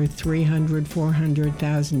go for $300,000,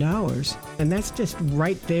 $400,000. And that's just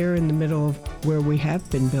right there in the middle of where we have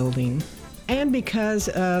been building. And because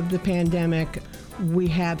of the pandemic, we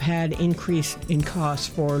have had increase in costs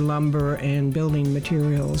for lumber and building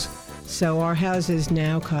materials. So our houses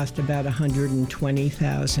now cost about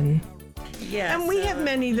 $120,000. Yes. And we have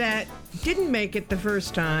many that didn't make it the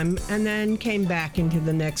first time and then came back into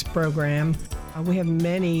the next program. We have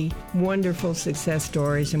many wonderful success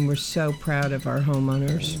stories, and we're so proud of our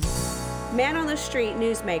homeowners. Man on the Street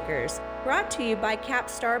Newsmakers, brought to you by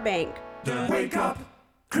Capstar Bank. The Wake Up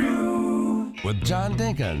Crew with John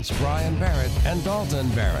Dinkins, Brian Barrett, and Dalton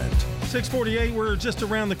Barrett. 6:48. We're just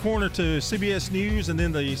around the corner to CBS News and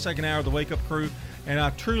then the second hour of the Wake Up Crew, and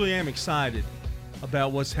I truly am excited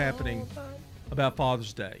about what's happening about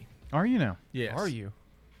Father's Day. Are you now? Yes. Are you?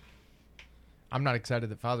 I'm not excited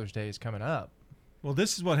that Father's Day is coming up. Well,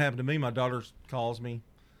 this is what happened to me. My daughter calls me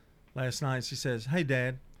last night. She says, "Hey,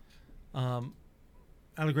 Dad, Allie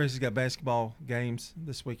Gracie's got basketball games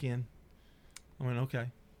this weekend." I went, "Okay."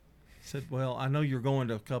 I said, "Well, I know you're going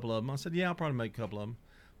to a couple of them." I said, "Yeah, I'll probably make a couple of them."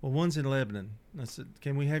 "Well, one's in Lebanon." I said,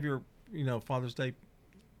 "Can we have your, Father's Day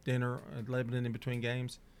dinner at Lebanon in between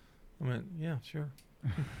games?" I went, "Yeah, sure."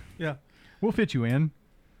 Yeah. We'll fit you in.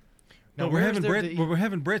 No, we're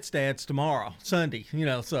having Brett's dad's tomorrow, Sunday.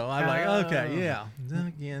 So I'm like, okay, yeah. Then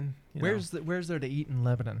again, where's there to eat in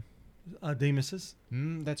Lebanon? Demas's.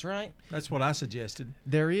 That's right. That's what I suggested.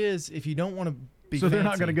 There is, if you don't want to be. So they're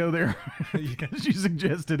not going to go there. You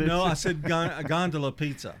suggested it. No, I said gondola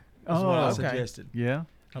pizza. That's what I suggested. Yeah.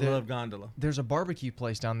 I love gondola. There's a barbecue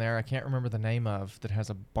place down there I can't remember the name of that has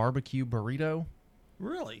a barbecue burrito.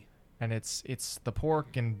 Really? And it's the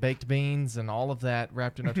pork and baked beans and all of that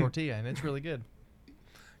wrapped in a tortilla, and it's really good.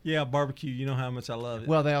 Yeah, barbecue. You know how much I love it.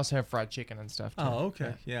 Well, they also have fried chicken and stuff, too. Oh,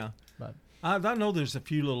 okay. Yeah. But I know there's a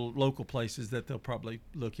few little local places that they'll probably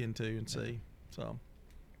look into and see. So,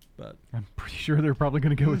 but I'm pretty sure they're probably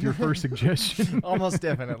going to go with your first suggestion. Almost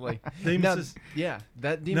definitely. Demas's.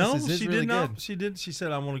 That Demas's is really good. She did. She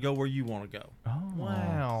said, "I want to go where you want to go." Oh,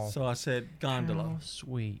 wow. So I said, "Gondola." How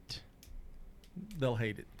sweet. They'll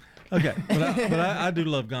hate it. Okay, but I do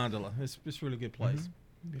love gondola. It's a really good place.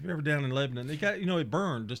 Mm-hmm. If you're ever down in Lebanon, it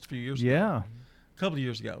burned just a few years ago. Yeah. A couple of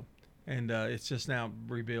years ago. And it's just now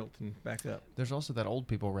rebuilt and back up. There's also that old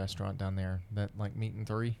people restaurant down there, that like Meat and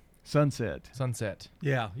Three. Sunset.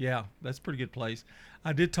 Yeah. That's a pretty good place.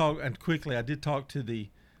 I did talk to the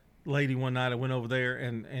lady one night. I went over there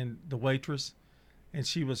and the waitress, and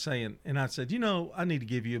she was saying, and I said, I need to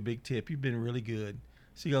give you a big tip. You've been really good.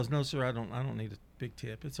 She goes, "No, sir, I don't need a big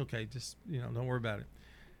tip. It's okay. Just, don't worry about it."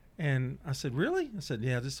 And I said, "Really?" I said,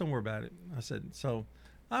 "Yeah, just don't worry about it." I said, "So,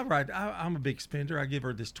 all right, I'm a big spender. I give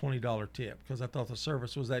her this $20 tip because I thought the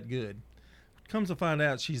service was that good." Comes to find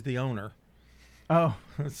out she's the owner. Oh.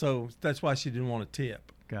 So that's why she didn't want a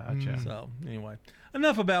tip. Gotcha. So anyway,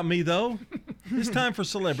 enough about me, though. It's time for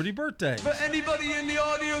celebrity birthdays. For anybody in the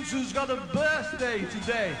audience who's got a birthday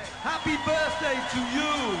today, happy birthday to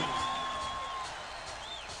you.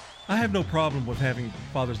 I have no problem with having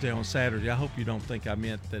Father's Day on Saturday. I hope you don't think I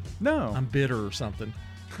meant that I'm bitter or something.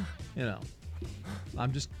 You know,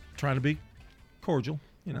 I'm just trying to be cordial,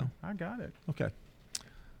 you know. I got it. Okay.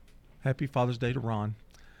 Happy Father's Day to Ron.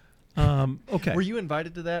 Okay. Were you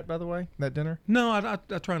invited to that, by the way, that dinner? No, I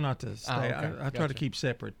try not to stay. okay. I try to keep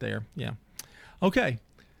separate there. Yeah. Okay.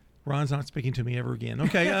 Ron's not speaking to me ever again.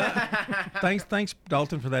 Okay. Thanks,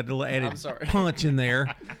 Dalton, for that little added punch in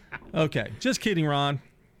there. Okay. Just kidding, Ron.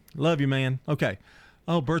 Love you, man. Okay.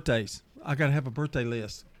 Oh, birthdays. I got to have a birthday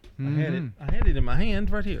list. I had it in my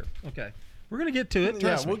hand right here. Okay. We're going to get to it.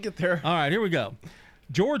 Trust me. We'll get there. All right, here we go.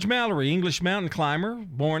 George Mallory, English mountain climber,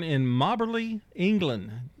 born in Moberly,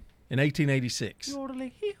 England in 1886.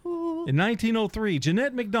 In 1903,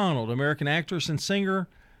 Jeanette MacDonald, American actress and singer,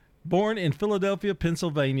 born in Philadelphia,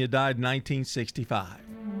 Pennsylvania, died in 1965.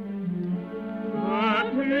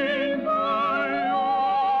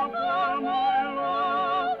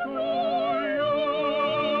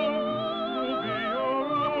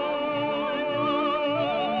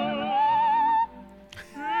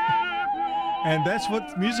 And that's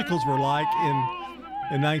what musicals were like in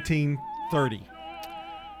 1930.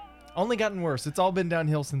 Only gotten worse. It's all been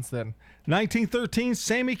downhill since then. 1913,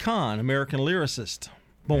 Sammy Cahn, American lyricist,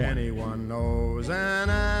 born. Anyone knows an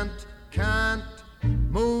ant can't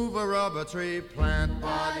move a rubber tree plant,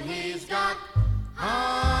 but he's got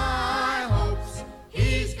high hopes.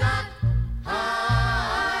 He's got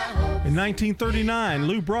high hopes. In 1939,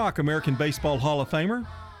 Lou Brock, American Baseball Hall of Famer,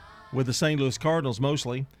 with the St. Louis Cardinals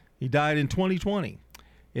mostly. He died in 2020.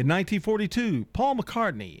 In 1942, Paul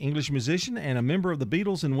McCartney, English musician and a member of the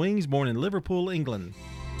Beatles and Wings, born in Liverpool, England.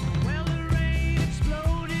 Well, the rain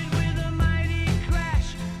exploded with a mighty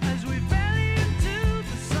crash as we fell into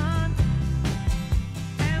the sun.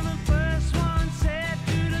 And the first one said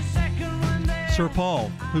to the second one there. Sir Paul,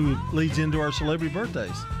 who leads into our celebrity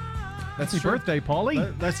birthdays. That's your birthday,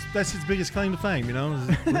 Paulie. That's his biggest claim to fame, you know,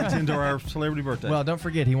 leads into our celebrity birthday. Well, don't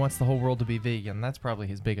forget, he wants the whole world to be vegan. That's probably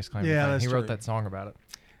his biggest claim to fame. That's He true. wrote that song about it.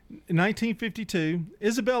 In 1952,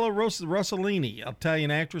 Isabella Rossellini,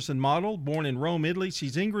 Italian actress and model, born in Rome, Italy.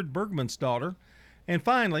 She's Ingrid Bergman's daughter. And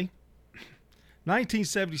finally,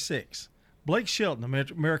 1976, Blake Shelton,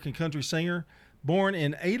 American country singer, born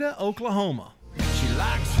in Ada, Oklahoma. She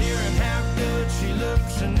likes hearing how good she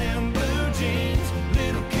looks in them blue jeans.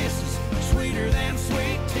 Little kisses, sweeter than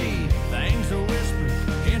sweet tea. Things to whisper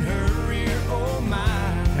in her ear, oh my.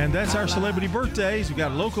 And that's our celebrity birthdays. We've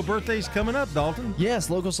got local birthdays coming up, Dalton. Yes,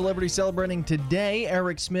 local celebrities celebrating today: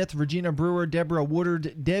 Eric Smith, Regina Brewer, Deborah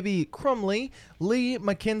Woodard, Debbie Crumley, Lee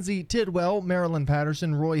Mackenzie Tidwell, Marilyn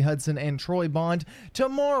Patterson, Roy Hudson, and Troy Bond.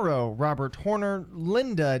 Tomorrow, Robert Horner,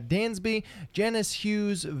 Linda Dansby, Janice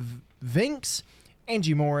Hughes Vinks,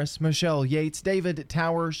 Angie Morris, Michelle Yates, David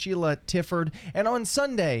Tower, Sheila Tifford, and on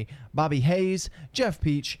Sunday, Bobby Hayes, Jeff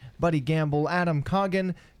Peach, Buddy Gamble, Adam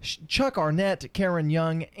Coggin, Chuck Arnett, Karen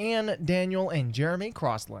Young, Ann Daniel, and Jeremy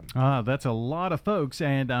Crossland. That's a lot of folks,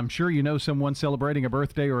 and I'm sure you know someone celebrating a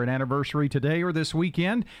birthday or an anniversary today or this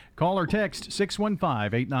weekend. Call or text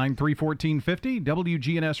 615-893-1450,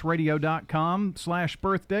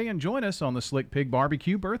 WGNSradio.com/birthday, and join us on the Slick Pig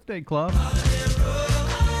Barbecue Birthday Club.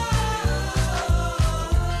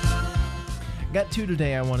 Got two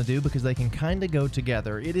today I want to do because they can kind of go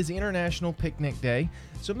together. It is International Picnic Day,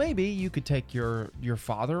 so maybe you could take your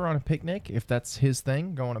father on a picnic if that's his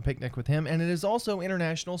thing, go on a picnic with him. And it is also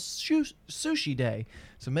International Sushi Day,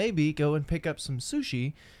 so maybe go and pick up some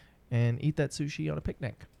sushi and eat that sushi on a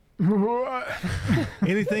picnic.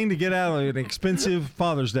 Anything to get out of an expensive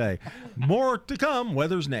Father's Day. More to come.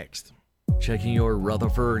 Weather's next. Checking your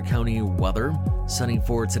Rutherford County weather. Sunny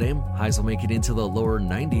for today. Highs will make it into the lower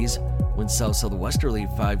 90s. Winds south-southwesterly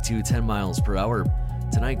 5 to 10 miles per hour.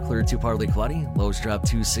 Tonight, clear to partly cloudy. Lows drop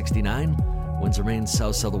to 69. Winds remain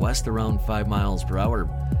south-southwest around 5 miles per hour.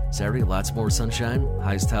 Saturday, lots more sunshine.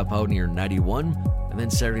 Highs top out near 91. And then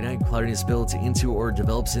Saturday night, cloudiness builds into or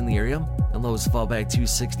develops in the area. And lows fall back to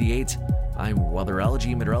 68. I'm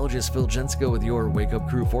weatherology meteorologist Phil Jensko with your Wake Up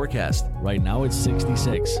Crew forecast. Right now, it's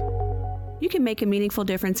 66. you can make a meaningful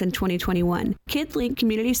difference in 2021. KidLink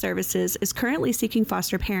Community Services is currently seeking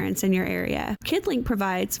foster parents in your area. KidLink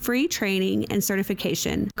provides free training and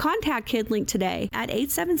certification. Contact KidLink today at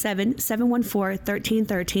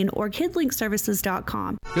 877-714-1313 or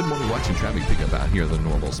kidlinkservices.com. Good morning. Watching traffic pick up out here, the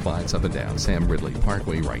normal spots up and down Sam Ridley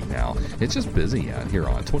Parkway right now. It's just busy out here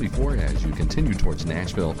on 24 as you continue towards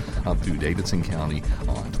Nashville up through Davidson County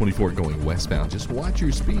on 24 going westbound. Just watch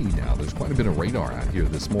your speed now. There's quite a bit of radar out here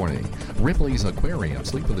this morning. Ripley's Aquarium,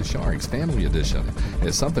 Sleep with the Sharks Family Edition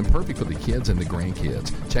is something perfect for the kids and the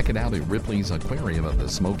grandkids. Check it out at Ripley's Aquarium at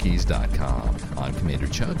thesmokies.com. I'm Commander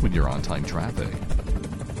Chuck with your on-time traffic.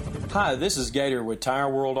 Hi, this is Gator with Tire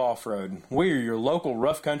World Off-Road. We are your local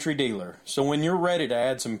rough country dealer. So when you're ready to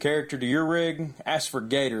add some character to your rig, ask for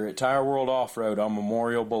Gator at Tire World Off-Road on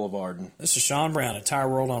Memorial Boulevard. This is Sean Brown at Tire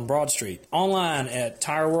World on Broad Street. Online at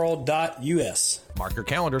tireworld.us. Mark your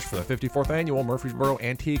calendars for the 54th Annual Murfreesboro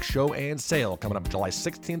Antique Show and Sale coming up July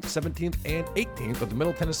 16th, 17th, and 18th at the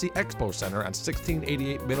Middle Tennessee Expo Center on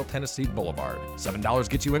 1688 Middle Tennessee Boulevard. $7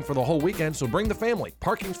 gets you in for the whole weekend, so bring the family.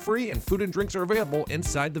 Parking's free and food and drinks are available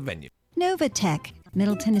inside the venue. Novatech,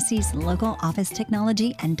 Middle Tennessee's local office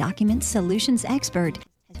technology and document solutions expert.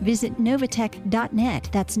 Visit novatech.net.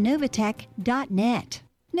 That's novatech.net.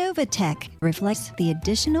 Novatech reflects the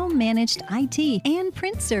additional managed IT and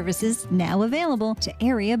print services now available to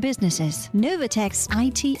area businesses. Novatech's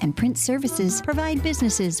IT and print services provide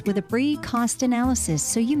businesses with a free cost analysis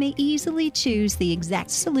so you may easily choose the exact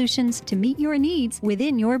solutions to meet your needs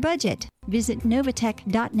within your budget. Visit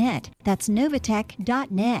novatech.net. That's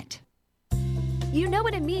novatech.net. You know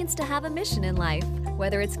what it means to have a mission in life,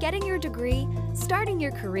 whether it's getting your degree, starting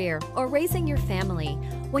your career, or raising your family.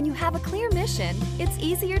 When you have a clear mission, it's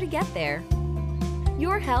easier to get there.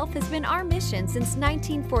 Your health has been our mission since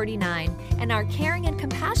 1949, and our caring and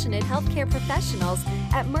compassionate healthcare professionals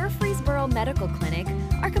at Murfreesboro Medical Clinic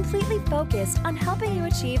are completely focused on helping you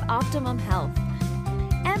achieve optimum health.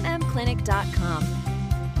 mmclinic.com.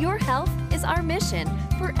 Your health is our mission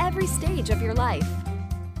for every stage of your life.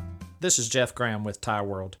 This is Jeff Graham with Tire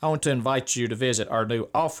World. I want to invite you to visit our new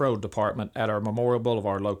off-road department at our Memorial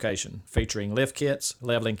Boulevard location, featuring lift kits,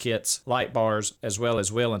 leveling kits, light bars, as well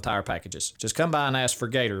as wheel and tire packages. Just come by and ask for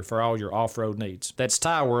Gator for all your off-road needs. That's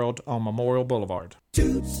Tire World on Memorial Boulevard.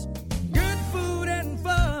 Toots, good food and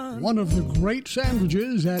fun. One of the great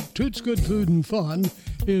sandwiches at Toots Good Food and Fun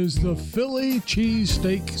is the Philly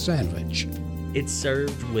cheesesteak sandwich. It's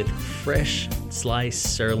served with fresh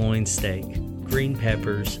sliced sirloin steak, green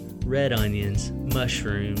peppers, red onions,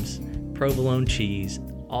 mushrooms, provolone cheese,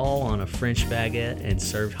 all on a French baguette and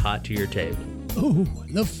served hot to your table. Oh,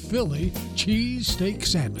 the Philly cheesesteak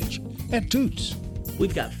sandwich at Toots.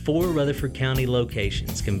 We've got 4 Rutherford County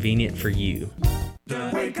locations convenient for you.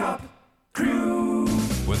 The Wake Up Crew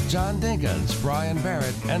with John Dinkins, Brian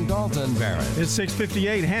Barrett, and Dalton Barrett. It's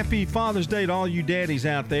 6:58. Happy Father's Day to all you daddies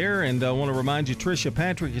out there. And I want to remind you, Tricia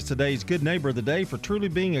Patrick is today's Good Neighbor of the Day for truly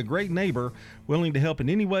being a great neighbor, willing to help in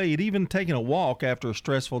any way, and even taking a walk after a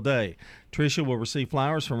stressful day. Tricia will receive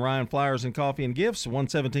flowers from Ryan Flowers and Coffee and Gifts,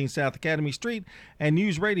 117 South Academy Street, and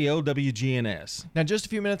News Radio WGNS. Now, just a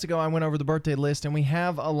few minutes ago, I went over the birthday list, and we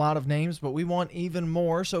have a lot of names, but we want even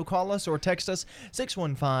more. So call us or text us.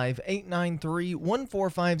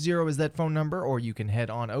 615-893-1450 is that phone number, or you can head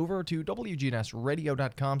on over to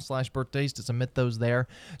WGNSradio.com/birthdays to submit those there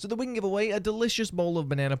so that we can give away a delicious bowl of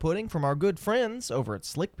banana pudding from our good friends over at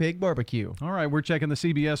Slick Pig Barbecue. All right, we're checking the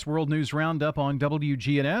CBS World News Roundup on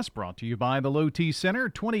WGNS, brought to you by the Low T Center,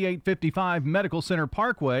 2855 Medical Center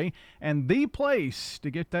Parkway, and the place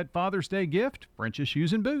to get that Father's Day gift, French's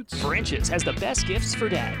Shoes and Boots. French's has the best gifts for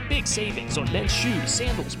Dad. Big savings on men's shoes,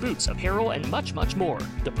 sandals, boots, apparel, and much, much more.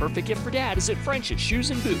 The perfect gift for Dad is at French's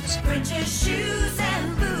Shoes and Boots. French's Shoes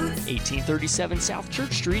and Boots. 1837 South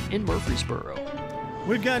Church Street in Murfreesboro.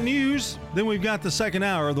 We've got news, then we've got the second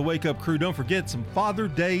hour of the Wake Up Crew. Don't forget some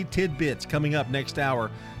Father's Day tidbits coming up next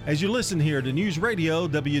hour as you listen here to News Radio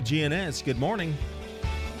WGNS. Good morning.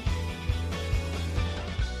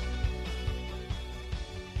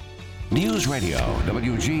 News Radio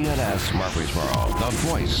WGNS Murfreesboro, the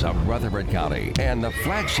voice of Rutherford County, and the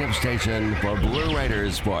flagship station for Blue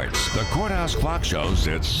Raiders sports. The Courthouse Clock shows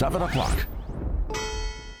it's 7 o'clock.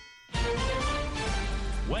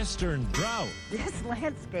 Western drought. This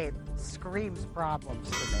landscape screams problems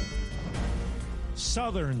to me.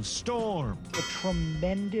 Southern storm. A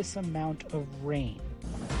tremendous amount of rain.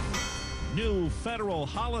 New federal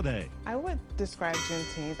holiday. I would describe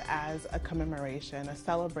Juneteenth as a commemoration, a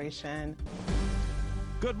celebration.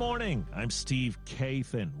 Good morning. I'm Steve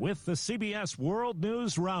Kathan with the CBS World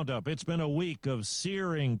News Roundup. It's been a week of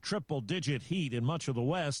searing triple-digit heat in much of the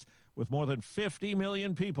West, with more than 50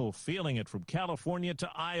 million people feeling it from California to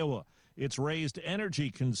Iowa. It's raised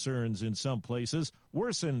energy concerns in some places,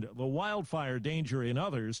 worsened the wildfire danger in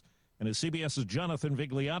others. And as CBS's Jonathan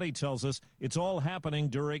Vigliotti tells us, it's all happening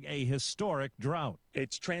during a historic drought.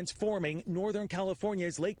 It's transforming Northern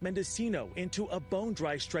California's Lake Mendocino into a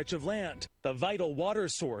bone-dry stretch of land. The vital water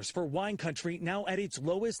source for wine country now at its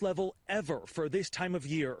lowest level ever for this time of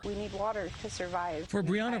year. We need water to survive. For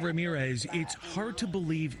Brianna Ramirez, it's hard to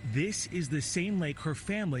believe this is the same lake her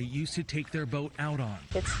family used to take their boat out on.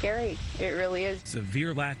 It's scary. It really is.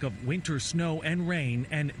 Severe lack of winter snow and rain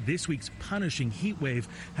and this week's punishing heat wave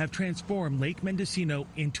have transformed Lake Mendocino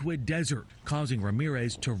into a desert, causing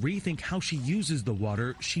Ramirez to rethink how she uses the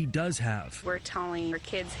water she does have. We're telling our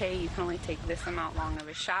kids, hey, you can only take this amount long of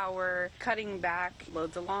a shower, cutting back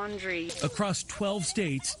loads of laundry. Across 12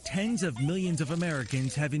 states, tens of millions of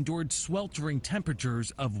Americans have endured sweltering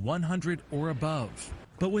temperatures of 100 or above.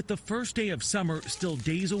 But with the first day of summer still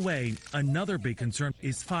days away, another big concern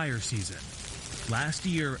is fire season. Last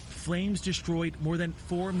year, flames destroyed more than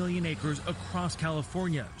 4 million acres across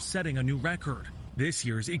California, setting a new record. This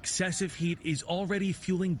year's excessive heat is already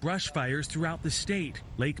fueling brush fires throughout the state.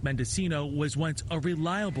 Lake Mendocino was once a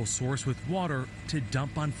reliable source with water to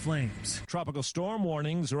dump on flames. Tropical storm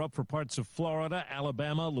warnings are up for parts of Florida,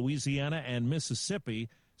 Alabama, Louisiana, and Mississippi.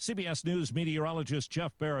 CBS News meteorologist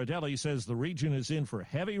Jeff Baradelli says the region is in for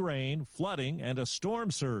heavy rain, flooding, and a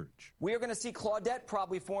storm surge. We are going to see Claudette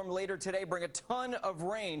probably form later today, bring a ton of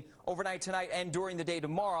rain overnight tonight and during the day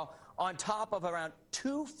tomorrow, on top of around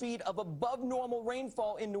 2 feet of above normal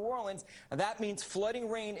rainfall in New Orleans. And that means flooding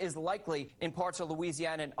rain is likely in parts of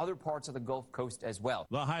Louisiana and other parts of the Gulf Coast as well.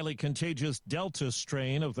 The highly contagious Delta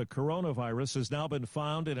strain of the coronavirus has now been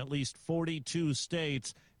found in at least 42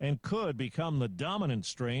 states and could become the dominant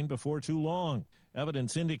strain before too long.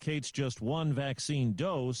 Evidence indicates just one vaccine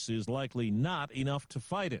dose is likely not enough to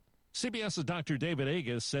fight it. CBS's Dr. David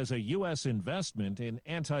Agus says a U.S. investment in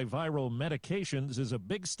antiviral medications is a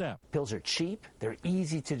big step. Pills are cheap, they're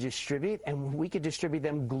easy to distribute, and we could distribute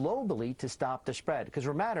them globally to stop the spread. Because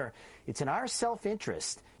remember, it's in our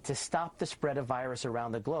self-interest to stop the spread of virus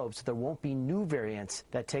around the globe so there won't be new variants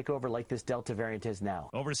that take over like this Delta variant is now.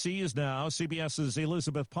 Overseas now, CBS's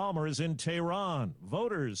Elizabeth Palmer is in Tehran.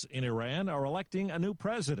 Voters in Iran are electing a new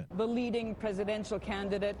president. The leading presidential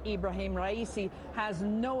candidate, Ibrahim Raisi, has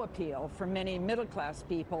no appeal for many middle-class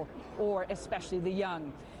people, or especially the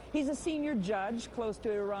young. He's a senior judge close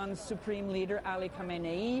to Iran's supreme leader, Ali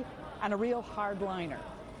Khamenei, and a real hardliner.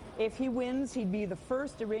 If he wins, he'd be the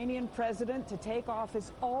first Iranian president to take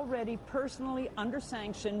office already personally under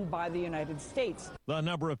sanction by the United States. The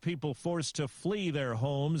number of people forced to flee their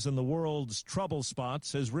homes in the world's trouble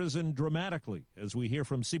spots has risen dramatically, as we hear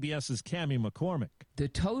from CBS's Cammie McCormick. The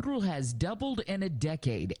total has doubled in a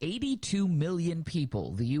decade. 82 million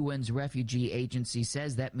people. The UN's refugee agency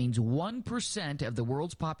says that means 1% of the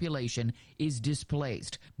world's population is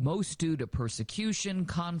displaced, most due to persecution,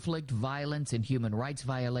 conflict, violence, and human rights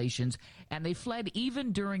violations. And they fled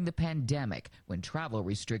even during the pandemic, when travel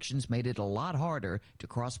restrictions made it a lot harder to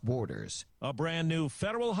cross borders. A brand new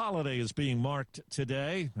federal holiday is being marked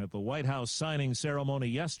today. At the White House signing ceremony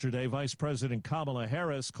yesterday, Vice President Kamala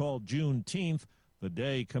Harris called Juneteenth the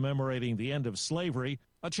day commemorating the end of slavery,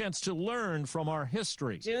 a chance to learn from our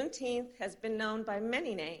history. Juneteenth has been known by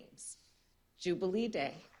many names: Jubilee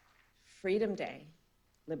Day, Freedom Day,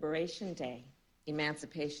 Liberation Day,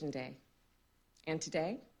 Emancipation Day, and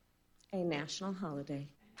today, a national holiday.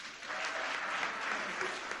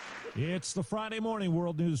 It's the Friday Morning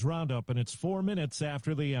World News Roundup, and it's 4 minutes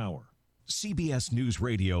after the hour. CBS News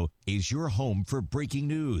Radio is your home for breaking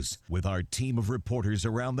news. With our team of reporters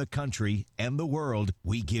around the country and the world,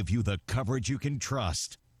 we give you the coverage you can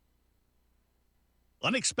trust.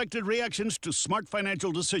 Unexpected reactions to smart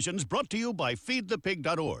financial decisions brought to you by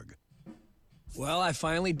feedthepig.org. Well, I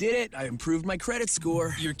finally did it. I improved my credit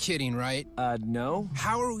score. You're kidding, right? No.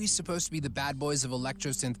 How are we supposed to be the bad boys of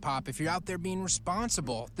electro-synth pop if you're out there being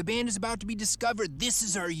responsible? The band is about to be discovered. This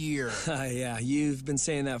is our year. Yeah, you've been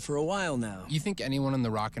saying that for a while now. You think anyone in the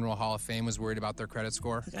Rock and Roll Hall of Fame was worried about their credit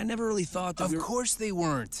score? I never really thought that. Of course they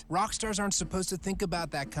weren't. Rock stars aren't supposed to think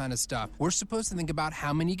about that kind of stuff. We're supposed to think about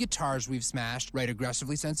how many guitars we've smashed, write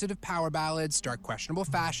aggressively sensitive power ballads, start questionable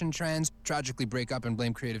fashion trends, tragically break up and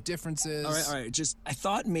blame creative differences. All right. I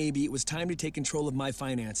thought maybe it was time to take control of my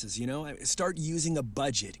finances, you know? Start using a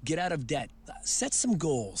budget, get out of debt, set some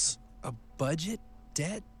goals. A budget?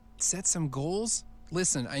 Debt? Set some goals?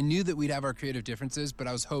 Listen, I knew that we'd have our creative differences, but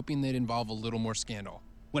I was hoping they'd involve a little more scandal.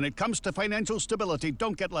 When it comes to financial stability,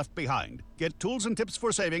 don't get left behind. Get tools and tips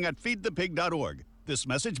for saving at feedthepig.org. This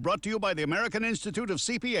message brought to you by the American Institute of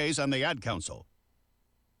CPAs and the Ad Council.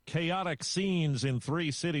 Chaotic scenes in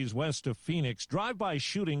 3 cities west of Phoenix. Drive-by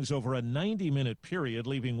shootings over a 90-minute period,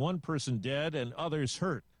 leaving 1 person dead and others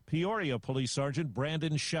hurt. Peoria Police Sergeant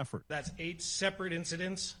Brandon Shefford. That's 8 separate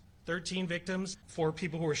incidents, 13 victims, 4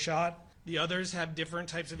 people who were shot. The others have different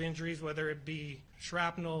types of injuries, whether it be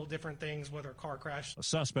shrapnel, different things, whether a car crash. A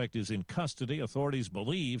suspect is in custody. Authorities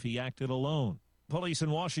believe he acted alone. Police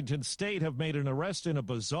in Washington State have made an arrest in a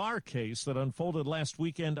bizarre case that unfolded last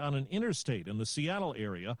weekend on an interstate in the Seattle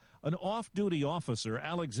area. An off-duty officer,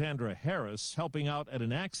 Alexandra Harris, helping out at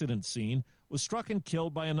an accident scene, was struck and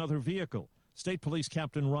killed by another vehicle. State Police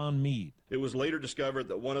Captain Ron Mead. It was later discovered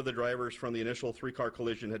that one of the drivers from the initial 3-car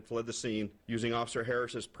collision had fled the scene using Officer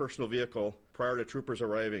Harris's personal vehicle prior to troopers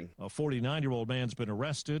arriving. A 49-year-old man's been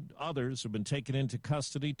arrested. Others have been taken into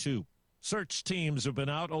custody, too. Search teams have been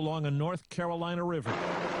out along a North Carolina river.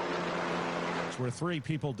 It's where 3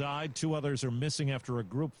 people died. 2 others are missing after a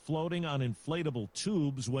group floating on inflatable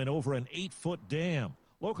tubes went over an 8-foot dam.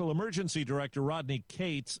 Local emergency director Rodney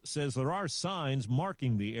Cates says there are signs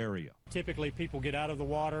marking the area. Typically, people get out of the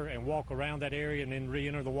water and walk around that area and then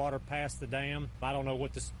re-enter the water past the dam. I don't know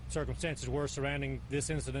what the circumstances were surrounding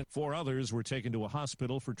this incident. 4 others were taken to a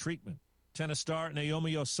hospital for treatment. Tennis star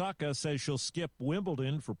Naomi Osaka says she'll skip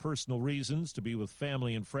Wimbledon for personal reasons to be with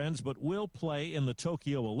family and friends, but will play in the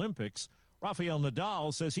Tokyo Olympics. Rafael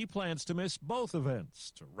Nadal says he plans to miss both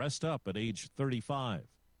events to rest up at age 35.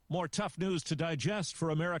 More tough news to digest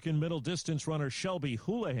for American middle distance runner Shelby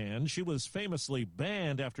Houlihan. She was famously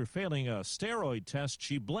banned after failing a steroid test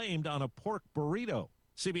she blamed on a pork burrito.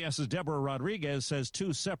 CBS's Deborah Rodriguez says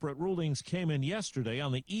 2 separate rulings came in yesterday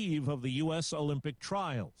on the eve of the U.S. Olympic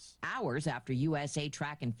trials. Hours after USA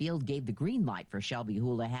Track and Field gave the green light for Shelby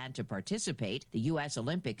Houlihan to participate, the U.S.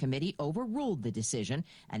 Olympic Committee overruled the decision,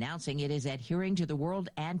 announcing it is adhering to the World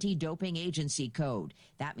Anti-Doping Agency Code.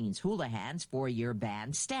 That means Houlihan's 4-year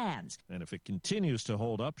ban stands. And if it continues to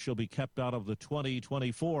hold up, she'll be kept out of the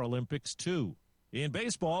 2024 Olympics, too. In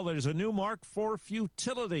baseball, there's a new mark for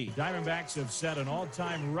futility. Diamondbacks have set an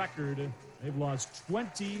all-time record. They've lost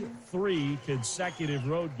 23 consecutive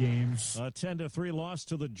road games. A 10-3 loss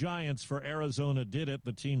to the Giants for Arizona did it.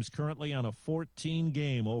 The team's currently on a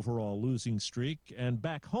 14-game overall losing streak and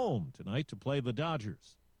back home tonight to play the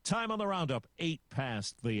Dodgers. Time on the roundup, 8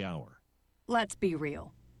 past the hour. Let's be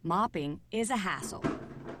real. Mopping is a hassle.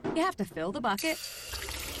 You have to fill the bucket,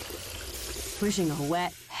 pushing a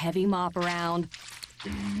wet, heavy mop around,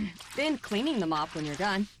 then cleaning the mop when you're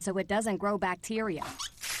done so it doesn't grow bacteria.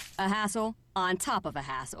 A hassle on top of a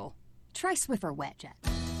hassle. Try Swiffer WetJet.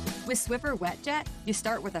 With Swiffer WetJet, you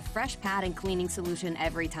start with a fresh pad and cleaning solution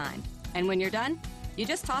every time. And when you're done, you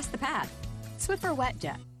just toss the pad. Swiffer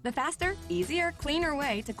WetJet, the faster, easier, cleaner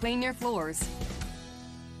way to clean your floors.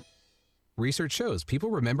 Research shows people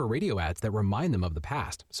remember radio ads that remind them of the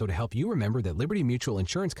past. So to help you remember that Liberty Mutual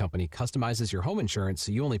Insurance Company customizes your home insurance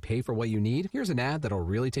so you only pay for what you need, here's an ad that'll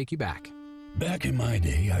really take you back. Back in my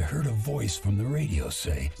day, I heard a voice from the radio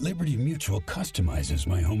say, Liberty Mutual customizes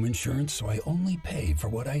my home insurance so I only pay for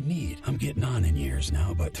what I need. I'm getting on in years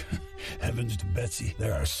now, but heavens to Betsy,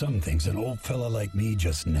 there are some things an old fella like me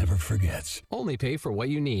just never forgets. Only pay for what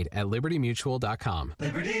you need at libertymutual.com.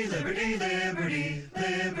 Liberty, liberty, liberty,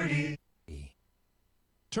 liberty.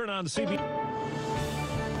 Turn on CBS.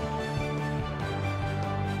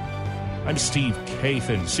 I'm Steve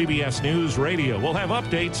Kathan, CBS News Radio. We'll have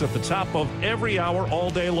updates at the top of every hour all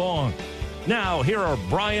day long. Now, here are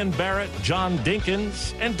Brian Barrett, John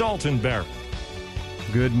Dinkins, and Dalton Barrett.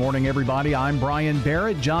 Good morning, everybody. I'm Brian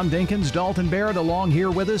Barrett. John Dinkins, Dalton Barrett along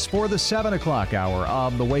here with us for the 7 o'clock hour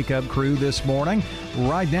of the Wake Up Crew this morning.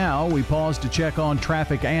 Right now, we pause to check on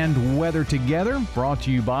traffic and weather together. Brought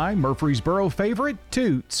to you by Murfreesboro favorite,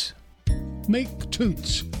 Toots. Make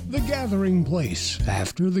Toots the gathering place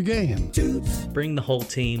after the game. Toots. Bring the whole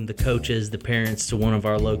team, the coaches, the parents to one of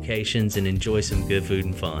our locations and enjoy some good food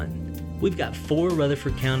and fun. We've got 4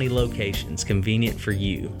 Rutherford County locations convenient for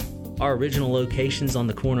you. Our original location's on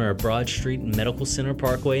the corner of Broad Street and Medical Center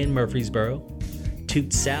Parkway in Murfreesboro.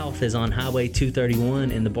 Toots South is on Highway 231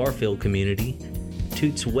 in the Barfield community.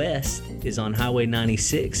 Toots West is on Highway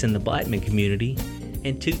 96 in the Blackman community.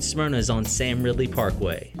 And Toots Smyrna is on Sam Ridley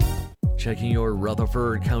Parkway. Checking your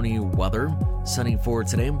Rutherford County weather. Sunny for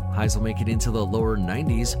today. Highs will make it into the lower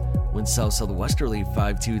 90s. Winds south-southwesterly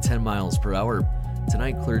 5 to 10 miles per hour.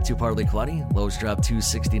 Tonight, clear to partly cloudy. Lows drop to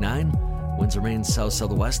 69. Winds remain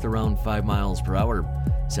south-southwest around 5 miles per hour.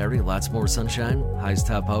 Saturday, lots more sunshine. Highs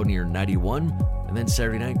top out near 91. And then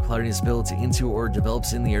Saturday night, cloudiness builds into or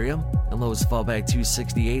develops in the area. And lows fall back to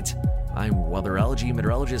 68. I'm weatherology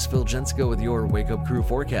meteorologist Phil Jensko with your Wake Up Crew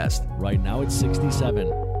forecast. Right now it's 67.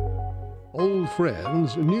 Old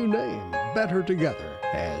friends, new name, better together,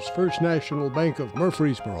 as First National Bank of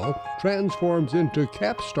Murfreesboro transforms into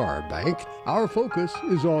Capstar Bank. Our focus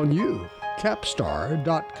is on you.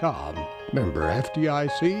 Capstar.com. Member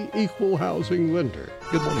FDIC, equal housing lender.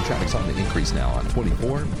 Good morning. Traffic's on the increase now on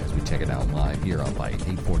 24 as we check it out live here on by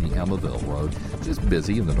 840 Elmaville Road. Just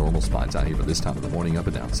busy in the normal spots out here for this time of the morning, up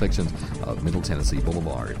and down sections of Middle Tennessee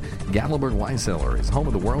Boulevard. Gatlinburg Wine Cellar is home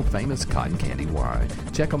of the world-famous cotton candy wine.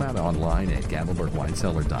 Check them out online at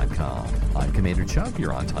GatlinburgWineCellar.com. I'm Commander Chuck.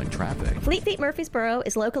 You're on time traffic. Fleet Feet Murfreesboro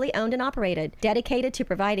is locally owned and operated, dedicated to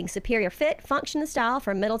providing superior fit, function, and style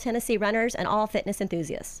for Middle Tennessee runners and all fitness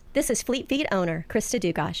enthusiasts. This is Fleet Feet owner Krista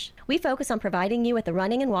Dugash. We focus on providing you with the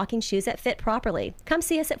running and walking shoes that fit properly. Come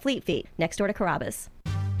see us at Fleet Feet, next door to Carrabba's.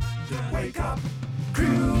 Wake Up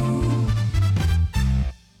Crew.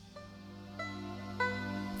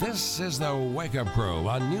 This is the Wake Up Crew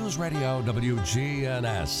on News Radio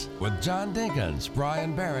WGNS with John Dinkins,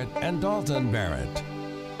 Brian Barrett, and Dalton Barrett.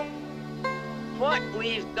 What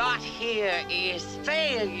we've got here is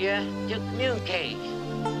failure to communicate.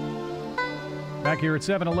 Back here at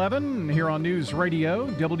 7-Eleven, here on News Radio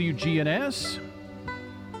WGNS.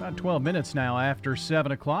 About 12 minutes now after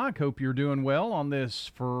 7 o'clock. Hope you're doing well on this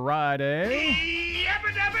Friday.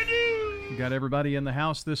 You got everybody in the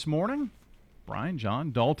house this morning. Brian,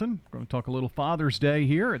 John, Dalton. We're going to talk a little Father's Day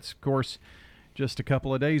here. It's, of course, just a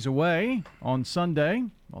couple of days away on Sunday.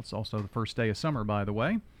 Well, it's also the first day of summer, by the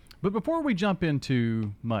way. But before we jump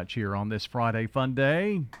into much here on this Friday fun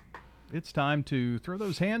day, it's time to throw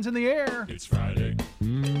those hands in the air. It's Friday.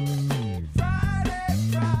 Friday,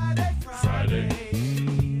 Friday, Friday.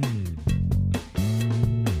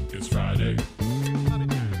 It's Friday.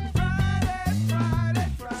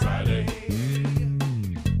 Friday.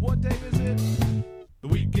 What day is it? The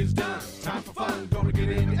week is done. Time for fun. Gonna get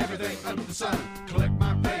into everything under the sun. Collect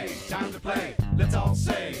my pay. Time to play. Let's all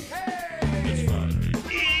say, hey! It's Friday.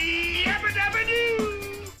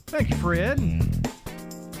 Thank you, Fred,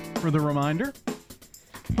 for the reminder.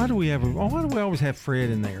 Why do we always have Fred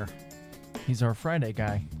in there? He's our Friday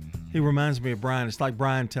guy. He reminds me of Brian. It's like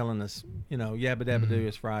Brian telling us, yabba dabba doo,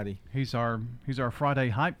 it's Friday. He's our Friday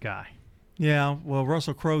hype guy. Yeah, well,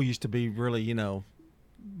 Russell Crowe used to be really,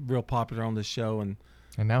 real popular on this show, and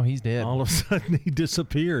now he's dead. All of a sudden, he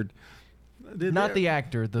disappeared. Not the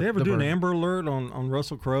actor. Did they ever do an Amber Alert on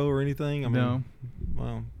Russell Crowe or anything? No.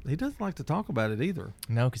 Well, he doesn't like to talk about it either.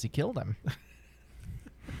 No, because he killed him.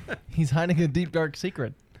 He's hiding a deep, dark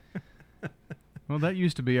secret. Well, that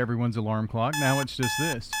used to be everyone's alarm clock. Now it's just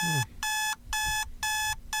this.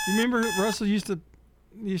 You remember Russell used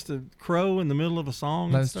to crow in the middle of a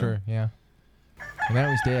song? That's true, yeah. And now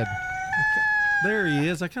he's dead. There he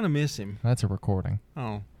is. I kind of miss him. That's a recording.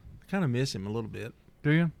 Oh, I kind of miss him a little bit.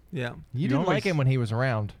 Do you? Yeah. You didn't like him when he was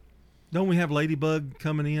around. Don't we have Ladybug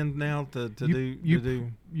coming in now to do?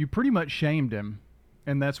 You pretty much shamed him,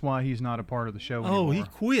 and that's why he's not a part of the show anymore. Oh, he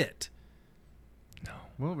quit. No.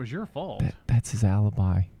 Well, it was your fault. That's his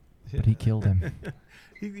alibi. But he killed him.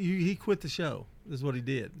 He quit the show. Is what he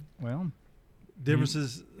did. Well,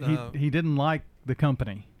 differences. He didn't like the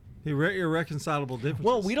company. Irreconcilable differences.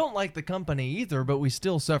 Well, we don't like the company either, but we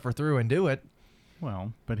still suffer through and do it.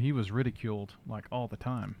 Well, but he was ridiculed like all the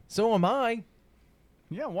time. So am I.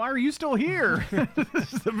 Yeah, why are you still here?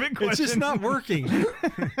 This is the big question. It's just not working.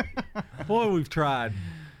 Boy, we've tried.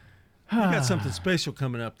 We got something special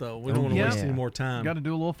coming up, though. We don't want to waste any more time. Got to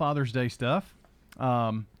do a little Father's Day stuff.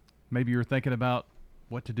 Maybe you're thinking about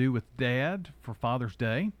what to do with Dad for Father's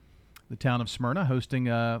Day. The town of Smyrna hosting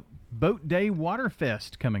a Boat Day Water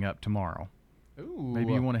Fest coming up tomorrow. Ooh.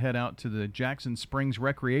 Maybe you want to head out to the Jackson Springs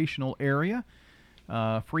recreational area.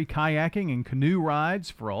 Free kayaking and canoe rides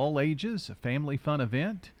for all ages, a family fun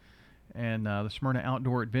event. And the Smyrna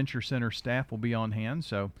Outdoor Adventure Center staff will be on hand,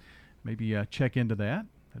 so maybe check into that.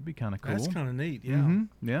 That'd be kind of cool. That's kind of neat, yeah.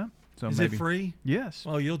 Mm-hmm. Yeah. So is it free? Yes.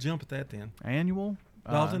 Oh, you'll jump at that then. Annual.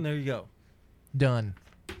 Dalton, there you go. Done.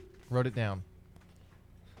 Wrote it down.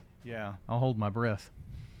 Yeah, I'll hold my breath.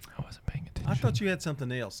 I wasn't paying attention. I thought you had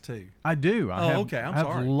something else, too. I do. I okay. I'm have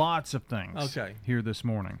sorry. Lots of things here this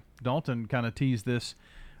morning. Dalton kind of teased this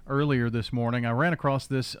earlier this morning. I ran across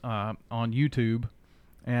this on YouTube,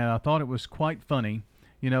 and I thought it was quite funny.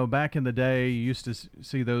 Back in the day, you used to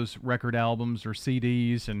see those record albums or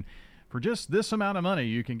CDs, and for just this amount of money,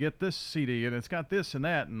 you can get this CD, and it's got this and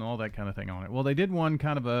that and all that kind of thing on it. Well, they did one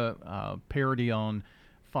kind of a parody on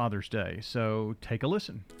Father's Day, so take a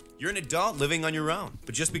listen. You're an adult living on your own,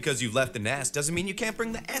 but just because you've left the nest doesn't mean you can't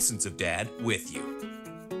bring the essence of Dad with you.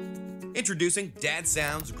 Introducing Dad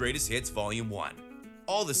Sounds Greatest Hits Volume 1.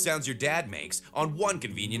 All the sounds your dad makes on one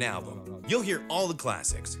convenient album. You'll hear all the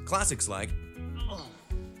classics. Classics like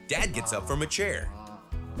Dad gets up from a chair.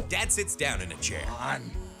 Dad sits down in a chair.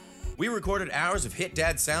 We recorded hours of hit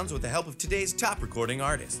dad sounds with the help of today's top recording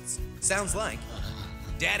artists. Sounds like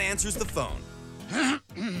Dad answers the phone.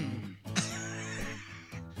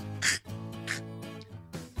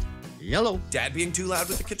 Yellow. Dad being too loud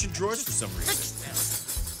with the kitchen drawers for some reason.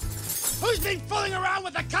 Who's been fooling around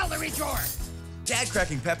with the cutlery drawer? Dad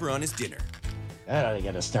cracking pepper on his dinner. That ought to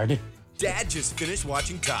get us started. Dad just finished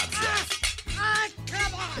watching Top Chef.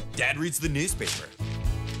 Come on! Dad reads the newspaper.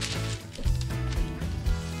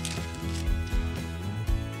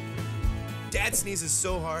 Dad sneezes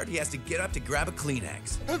so hard he has to get up to grab a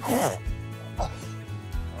Kleenex.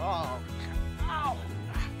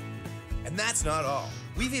 And that's not all.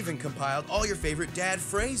 We've even compiled all your favorite dad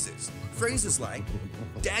phrases. Phrases like,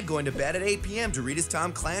 Dad going to bed at 8 p.m. to read his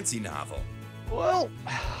Tom Clancy novel. Well,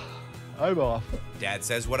 I'm off. Dad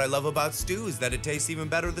says what I love about stew is that it tastes even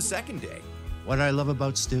better the second day. What I love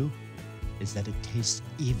about stew is that it tastes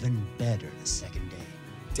even better the second day.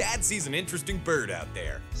 Dad sees an interesting bird out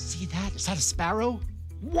there. See that? Is that a sparrow?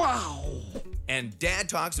 Wow! And Dad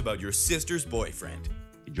talks about your sister's boyfriend.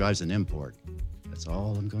 He drives an import. That's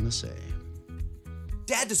all I'm gonna say.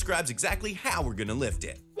 Dad describes exactly how we're gonna lift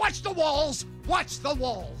it. Watch the walls! Watch the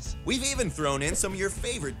walls! We've even thrown in some of your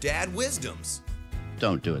favorite dad wisdoms.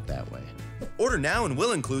 Don't do it that way. Order now and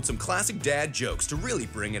we'll include some classic dad jokes to really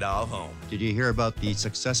bring it all home. Did you hear about the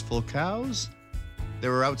successful cows? They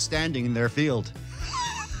were outstanding in their field.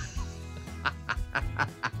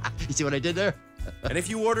 You see what I did there? And if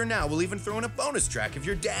you order now, we'll even throw in a bonus track of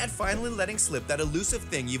your dad finally letting slip that elusive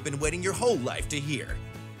thing you've been waiting your whole life to hear.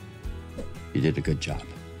 You did a good job.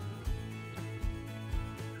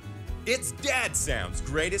 It's Dad Sounds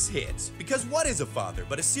Greatest Hits, because what is a father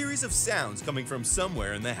but a series of sounds coming from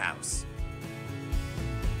somewhere in the house?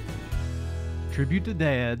 Tribute to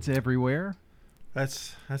dads everywhere.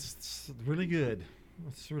 That's really good.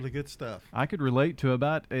 That's really good stuff. I could relate to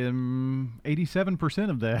about 87%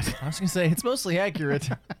 of that. I was going to say, it's mostly accurate.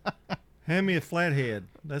 Hand me a flathead.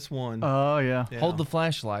 That's one. Oh, yeah. Hold the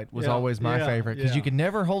flashlight was always my favorite, because you could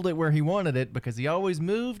never hold it where he wanted it, because he always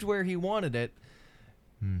moved where he wanted it.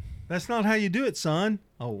 That's not how you do it, son.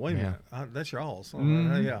 Oh, wait a minute. That's y'all's.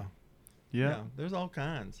 Yeah. There's all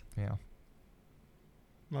kinds. Yeah.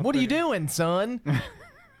 What are you doing, son?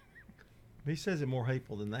 He says it more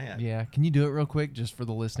hateful than that. Yeah. Can you do it real quick just for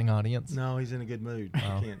the listening audience? No, he's in a good mood.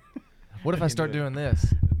 Oh. Can't. What if I start doing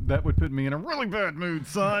this? That would put me in a really bad mood,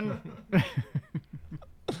 son.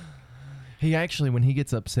 He actually, when he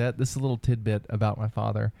gets upset, this is a little tidbit about my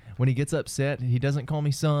father. When he gets upset, he doesn't call me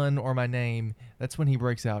son or my name. That's when he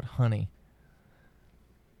breaks out, honey.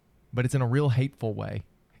 But it's in a real hateful way.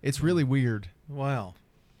 It's really weird. Wow.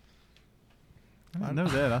 I didn't know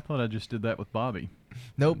that. I thought I just did that with Bobby.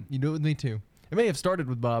 Nope, you do it with me too. It may have started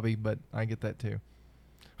with Bobby, but I get that too.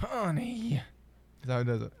 Honey. That's how he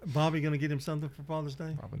does it. Bobby going to get him something for Father's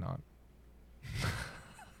Day? Probably not.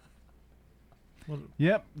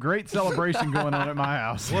 Yep, great celebration going on at my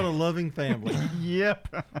house. What a loving family.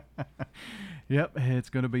 Yep. Yep, it's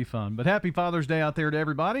going to be fun. But happy Father's Day out there to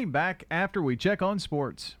everybody. Back after we check on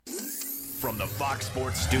sports. From the Fox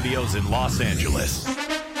Sports Studios in Los Angeles,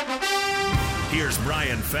 here's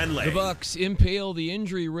Brian Fenley. The Bucks impale the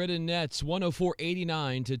injury-ridden Nets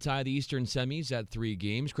 104-89 to tie the Eastern semis at 3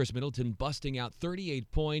 games. Chris Middleton busting out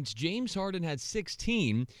 38 points. James Harden had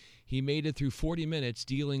 16. He made it through 40 minutes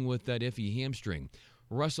dealing with that iffy hamstring.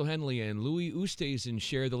 Russell Henley and Louis Oosthuizen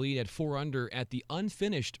share the lead at 4 under at the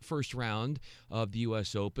unfinished first round of the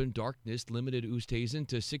U.S. Open. Darkness limited Oosthuizen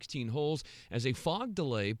to 16 holes as a fog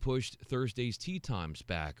delay pushed Thursday's tee times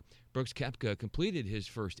back. Brooks Koepka completed his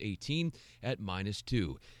first 18 at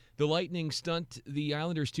 -2. The Lightning stunt the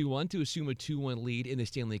Islanders 2-1 to assume a 2-1 lead in the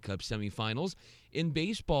Stanley Cup semifinals. In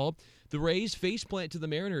baseball, the Rays faceplant to the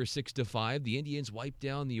Mariners 6-5. The Indians wiped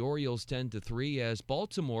down the Orioles 10-3 as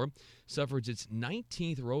Baltimore suffers its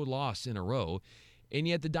 19th road loss in a row. And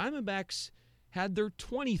yet the Diamondbacks had their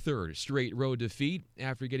 23rd straight road defeat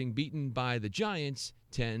after getting beaten by the Giants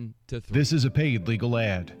 10-3. This is a paid legal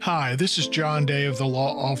ad. Hi, this is John Day of the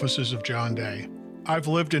Law Offices of John Day. I've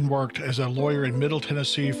lived and worked as a lawyer in Middle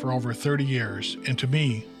Tennessee for over 30 years, and to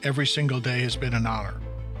me, every single day has been an honor.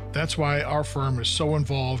 That's why our firm is so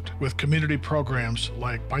involved with community programs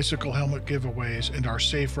like bicycle helmet giveaways and our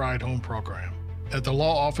Safe Ride Home program. At the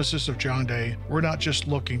Law Offices of John Day, we're not just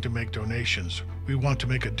looking to make donations. We want to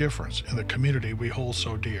make a difference in the community we hold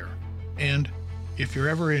so dear. And if you're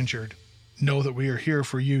ever injured, know that we are here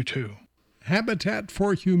for you too. Habitat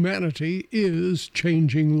for Humanity is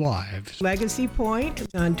changing lives. Legacy Point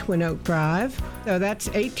on Twin Oak Drive. So that's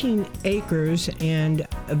 18 acres and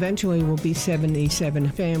eventually will be 77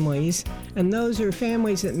 families. And those are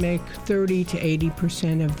families that make 30 to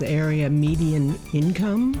 80% of the area median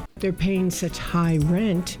income. They're paying such high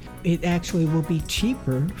rent, it actually will be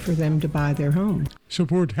cheaper for them to buy their home.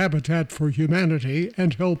 Support Habitat for Humanity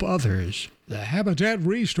and help others. The Habitat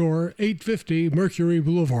Restore, 850 Mercury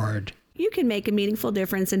Boulevard. You can make a meaningful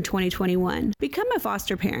difference in 2021. Become a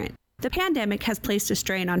foster parent. The pandemic has placed a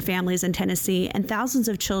strain on families in Tennessee, and thousands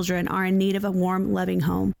of children are in need of a warm, loving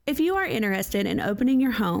home. If you are interested in opening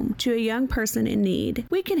your home to a young person in need,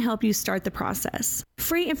 we can help you start the process.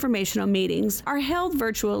 Free informational meetings are held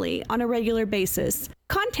virtually on a regular basis.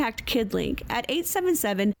 Contact KidLink at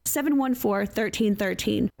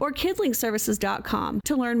 877-714-1313 or kidlinkservices.com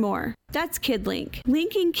to learn more. That's KidLink,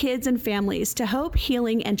 linking kids and families to hope,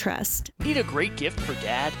 healing, and trust. Need a great gift for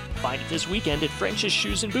Dad? Find it this weekend at French's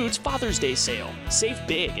Shoes and Boots Father's Day sale. Save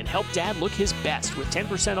big and help Dad look his best with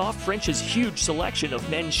 10% off French's huge selection of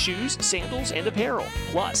men's shoes, sandals, and apparel.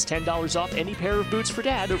 Plus $10 off any pair of boots for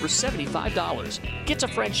Dad over $75. Get to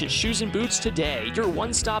French's Shoes and Boots today, your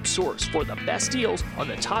one-stop source for the best deals on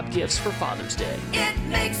the top gifts for Father's Day. It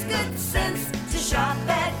makes good sense to shop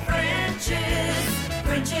at French's.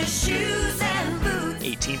 French's Shoes and Boots.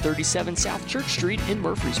 1837 South Church Street in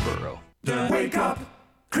Murfreesboro. The Wake Up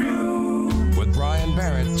Crew with Brian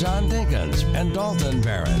Barrett, John Dinkins, and Dalton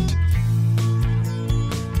Barrett.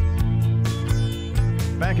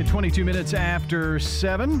 Back at 22 minutes after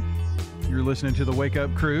 7. You're listening to the Wake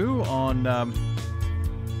Up Crew on, I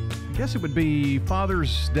guess it would be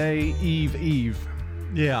Father's Day Eve.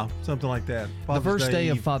 Yeah, something like that. The first day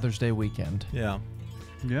of Eve. Father's Day weekend. Yeah.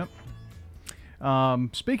 Yep.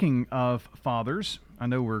 Speaking of fathers, I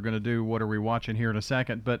know we're going to do What Are We Watching here in a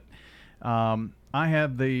second, but I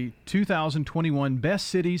have the 2021 Best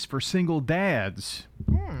Cities for Single Dads.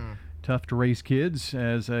 Tough to raise kids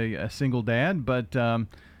as a single dad, but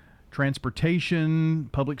transportation,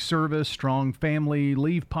 public service, strong family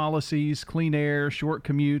leave policies, clean air, short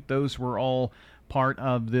commute, those were all part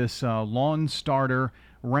of this Lawn Starter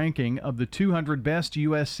ranking of the 200 best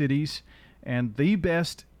U.S. cities, and the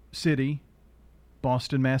best city,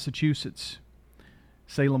 Boston, Massachusetts.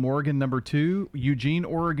 Salem, Oregon, number 2. Eugene,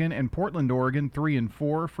 Oregon, and Portland, Oregon, 3 and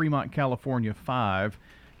 4. Fremont, California, 5.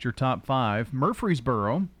 It's your top 5.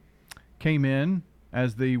 Murfreesboro came in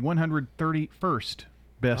as the 131st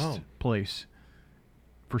best place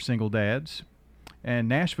for single dads. And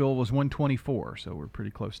Nashville was 124, so we're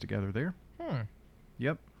pretty close together there.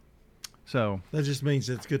 Yep. So that just means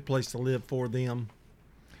it's a good place to live for them,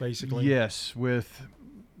 basically. Yes, with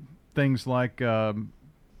things like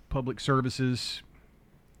public services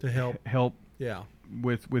to help yeah,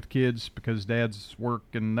 with kids because dads work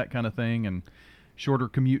and that kind of thing, and shorter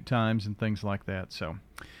commute times and things like that. So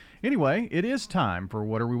anyway, it is time for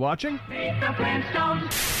What Are We Watching? Meet the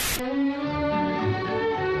Flintstones.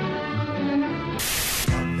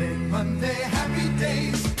 Monday, happy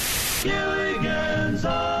days. Gilligan's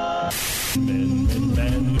Island.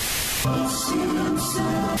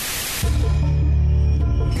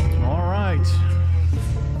 All right.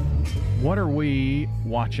 What are we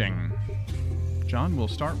watching? John, we'll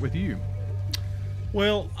start with you.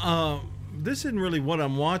 Well, this isn't really what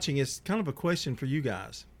I'm watching. It's kind of a question for you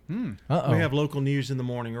guys. Uh-oh. We have local news in the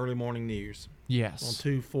morning, early morning news. Yes. On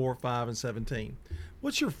 2, 4, 5, and 17.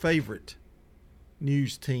 What's your favorite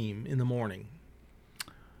news team in the morning?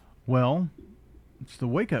 Well, it's the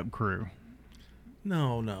Wake Up Crew.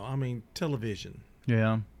 No. I mean television.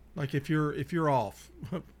 Yeah. Like if you're off,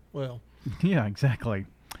 well. Yeah, exactly.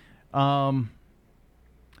 I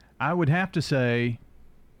would have to say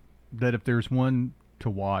that if there's one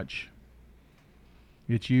to watch,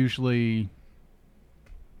 it's usually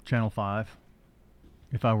Channel 5.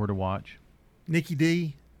 If I were to watch, Nikki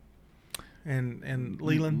D. And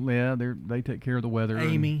Leland. Yeah, they take care of the weather.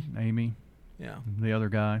 Amy. Yeah. The other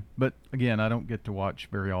guy. But again, I don't get to watch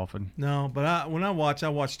very often. No, but when I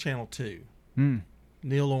watch Channel 2.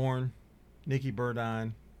 Neil Orn, Nikki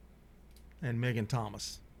Burdine, and Megan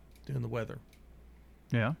Thomas doing the weather.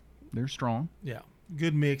 Yeah, they're strong. Yeah,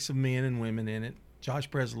 good mix of men and women in it. Josh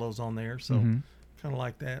Breslow's on there, so kind of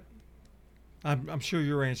like that. I'm sure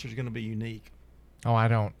your answer is going to be unique. Oh, I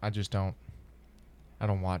don't. I just don't. I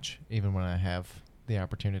don't watch even when I have the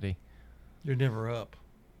opportunity. You're never up.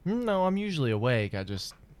 No, I'm usually awake. I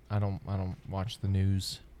don't watch the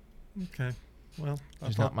news. Okay. Well,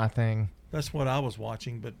 it's not my thing. That's what I was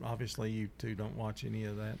watching, but obviously you two don't watch any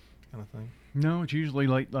of that kind of thing. No, it's usually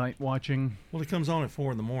late night watching. Well, it comes on at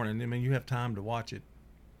 4 in the morning. I mean, you have time to watch it.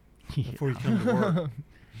 before you come to work.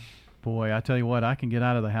 Boy, I tell you what, I can get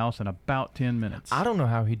out of the house in about 10 minutes. I don't know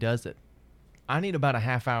how he does it. I need about a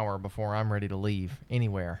half hour before I'm ready to leave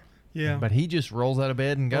anywhere. Yeah. But he just rolls out of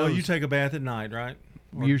bed and goes. Well, you take a bath at night, right?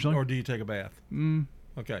 Usually. Or do you take a bath?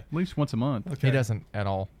 Okay. At least once a month. Okay. He doesn't at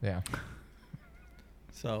all. Yeah.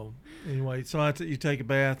 So, anyway, you take a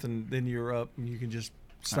bath and then you're up and you can just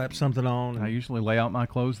slap something on. I usually lay out my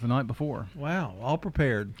clothes the night before. Wow, all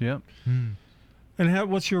prepared. Yep. And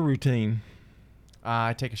what's your routine?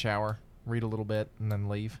 I take a shower, read a little bit, and then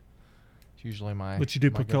leave. It's usually my. But you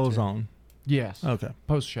do my put clothes go-to. on? Yes. Okay.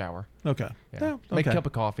 Post shower. Okay. Yeah. Make a cup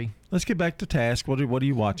of coffee. Let's get back to task. What are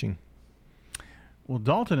you watching? Well,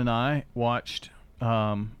 Dalton and I watched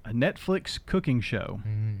a Netflix cooking show.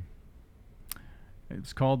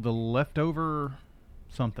 It's called The Leftover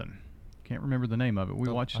something. Can't remember the name of it. We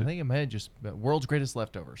watched it. I think it may have just been World's Greatest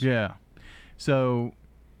Leftovers. Yeah. So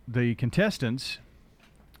the contestants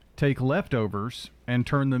take leftovers and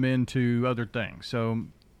turn them into other things. So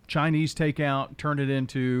Chinese takeout, turn it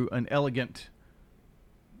into an elegant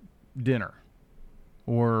dinner.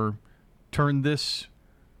 Or turn this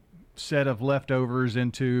set of leftovers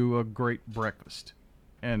into a great breakfast.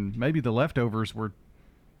 And maybe the leftovers were,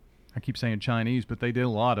 I keep saying Chinese, but they did a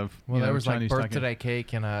lot of there was Chinese like birthday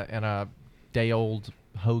cake and a day-old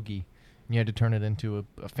hoagie. And you had to turn it into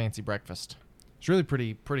a fancy breakfast. It's really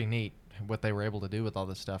pretty neat what they were able to do with all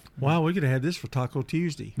this stuff. Wow, we could have had this for Taco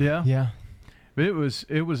Tuesday. Yeah. Yeah. But it was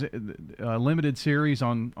a limited series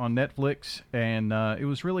on Netflix, and it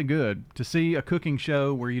was really good to see a cooking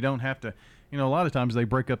show where you don't have to, a lot of times they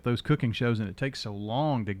break up those cooking shows and it takes so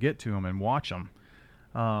long to get to them and watch them.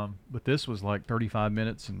 But this was like 35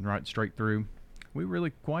 minutes and right straight through. We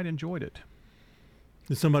really quite enjoyed it.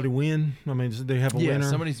 Did somebody win? I mean, did they have a winner?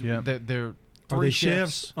 Somebody's. Yeah. They're Are three they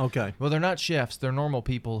chefs? Okay. Well, they're not chefs. They're normal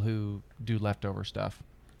people who do leftover stuff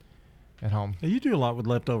at home. Yeah, you do a lot with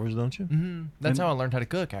leftovers, don't you? Mm-hmm. That's how I learned how to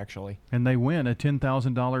cook, actually. And they win a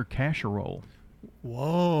 $10,000 casserole.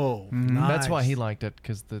 Whoa. Nice. That's why he liked it,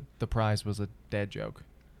 because the prize was a dad joke.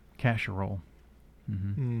 Casserole.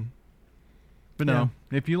 Mm. But no,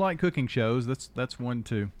 if you like cooking shows, that's one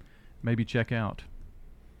to maybe check out.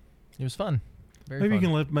 It was fun. Very Maybe fun. you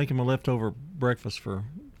can make him a leftover breakfast for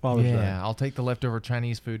Father's Day. Yeah, I'll take the leftover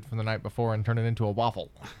Chinese food from the night before and turn it into a waffle.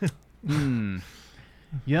 Yum,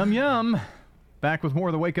 yum. Back with more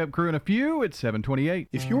of the Wake Up Crew in a few. It's 7:28.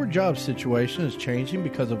 If your job situation is changing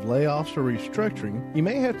because of layoffs or restructuring, you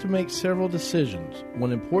may have to make several decisions.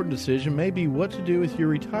 One important decision may be what to do with your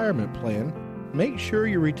retirement plan. Make sure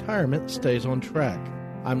your retirement stays on track.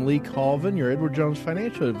 I'm Lee Colvin, your Edward Jones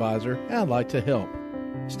financial advisor, and I'd like to help.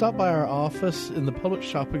 Stop by our office in the Public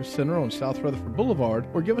Shopping Center on South Rutherford Boulevard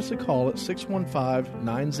or give us a call at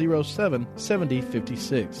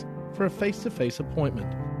 615-907-7056 for a face-to-face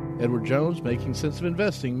appointment. Edward Jones, Making Sense of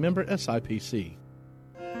Investing, member SIPC.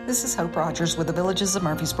 This is Hope Rogers with the Villages of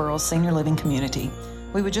Murfreesboro Senior Living Community.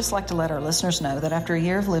 We would just like to let our listeners know that after a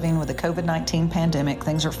year of living with the COVID-19 pandemic,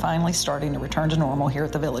 things are finally starting to return to normal here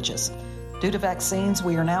at the Villages. Due to vaccines,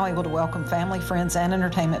 we are now able to welcome family, friends, and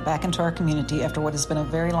entertainment back into our community after what has been a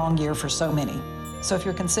very long year for so many. So if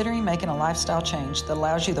you're considering making a lifestyle change that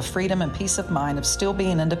allows you the freedom and peace of mind of still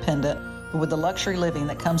being independent, but with the luxury living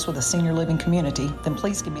that comes with a senior living community, then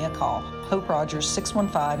please give me a call. Hope Rogers,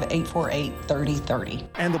 615-848-3030.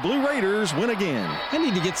 And the Blue Raiders win again. I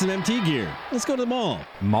need to get some MT gear. Let's go to the mall.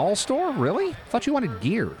 Mall store? Really? Thought you wanted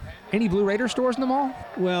gear. Any Blue Raider stores in the mall?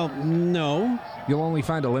 Well, no. You'll only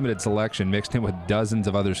find a limited selection mixed in with dozens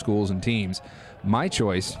of other schools and teams. My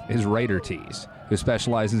choice is Raider Tees, who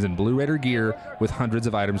specializes in Blue Raider gear with hundreds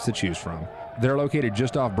of items to choose from. They're located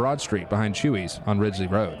just off Broad Street behind Chewy's on Ridgely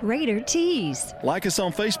Road. Raider Tees. Like us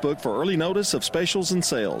on Facebook for early notice of specials and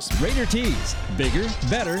sales. Raider Tees. Bigger,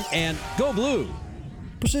 better, and go blue.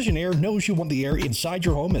 Precision Air knows you want the air inside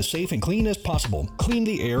your home as safe and clean as possible. Clean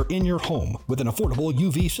the air in your home with an affordable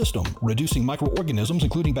UV system, reducing microorganisms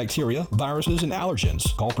including bacteria, viruses, and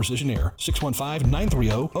allergens. Call Precision Air,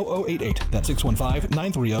 615-930-0088. That's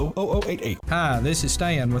 615-930-0088. Hi, this is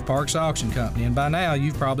Stan with Parks Auction Company, and by now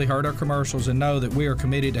you've probably heard our commercials and know that we are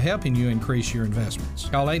committed to helping you increase your investments.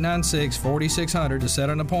 Call 896-4600 to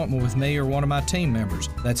set an appointment with me or one of my team members.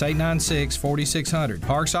 That's 896-4600.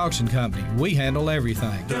 Parks Auction Company. We handle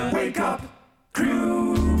everything. The Wake Up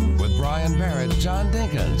Crew with Brian Barrett, John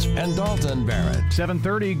Dinkins, and Dalton Barrett.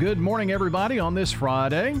 7:30. Good morning, everybody, on this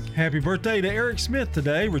Friday. Happy birthday to Eric Smith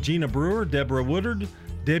today, Regina Brewer, Deborah Woodard,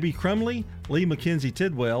 Debbie Crumley, Lee McKenzie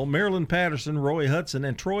Tidwell, Marilyn Patterson, Roy Hudson,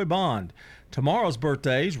 and Troy Bond. Tomorrow's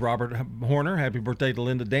birthdays, Robert Horner, happy birthday to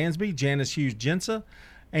Linda Dansby, Janice Hughes Jensa,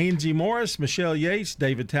 Angie Morris, Michelle Yates,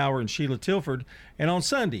 David Tower, and Sheila Tilford. And on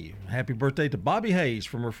Sunday, happy birthday to Bobby Hayes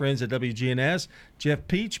from her friends at WGNS, Jeff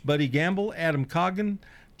Peach, Buddy Gamble, Adam Coggan,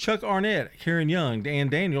 Chuck Arnett, Karen Young, Dan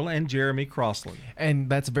Daniel, and Jeremy Crossley. And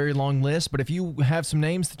that's a very long list, but if you have some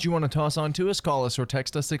names that you want to toss on to us, call us or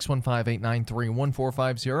text us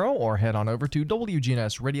 615-893-1450 or head on over to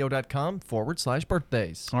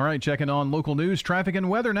WGNSradio.com/birthdays. All right, checking on local news, traffic, and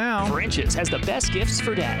weather now. French's has the best gifts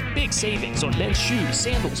for Dad. Big savings on men's shoes,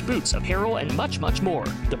 sandals, boots, apparel, and much, much more.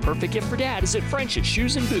 The perfect gift for Dad is at French's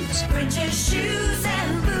Shoes and Boots. French's Shoes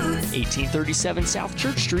and Boots. 1837 South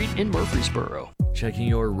Church Street in Murfreesboro. Checking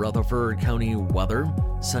your Rutherford County weather.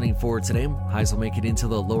 Sunny for today. Highs will make it into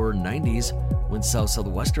the lower 90s. Winds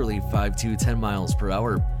south-southwesterly 5 to 10 miles per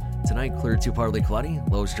hour. Tonight, clear to partly cloudy.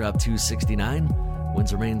 Lows drop to 69.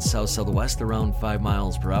 Winds remain south-southwest around 5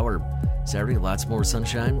 miles per hour. Saturday, lots more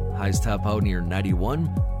sunshine. Highs top out near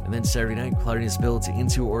 91. And then Saturday night, cloudiness builds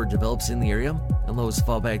into or develops in the area. And lows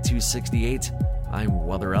fall back to 68. I'm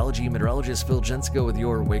weatherology meteorologist Phil Jensko with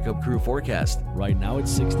your Wake Up Crew forecast. Right now,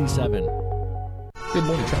 it's 67. Good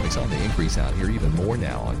morning. Traffic's on the increase out here, even more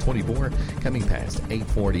now on 24, coming past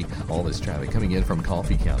 840. All this traffic coming in from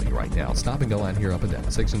Coffee County right now. Stop and go out here up and down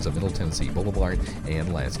sections of Middle Tennessee Boulevard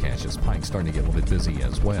and Las Cassius Pike starting to get a little bit busy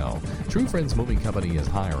as well. True Friends Moving Company is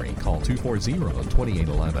hiring. Call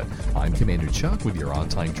 240-2811. I'm Commander Chuck with your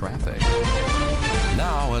on-time traffic.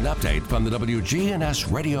 Now an update from the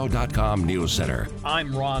WGNSradio.com News Center.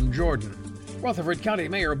 I'm Ron Jordan. Rutherford County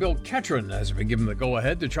Mayor Bill Ketron has been given the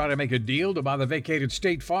go-ahead to try to make a deal to buy the vacated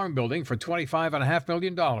State Farm building for $25.5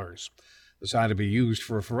 million. The site will be used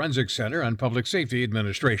for a forensic center and public safety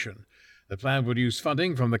administration. The plan would use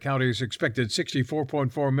funding from the county's expected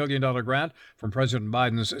 $64.4 million grant from President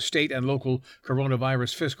Biden's state and local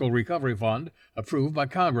coronavirus fiscal recovery fund, approved by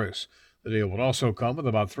Congress. The deal would also come with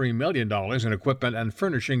about $3 million in equipment and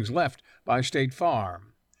furnishings left by State Farm.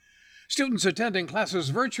 Students attending classes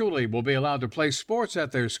virtually will be allowed to play sports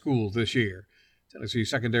at their school this year. Tennessee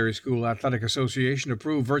Secondary School Athletic Association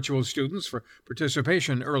approved virtual students for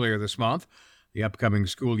participation earlier this month. The upcoming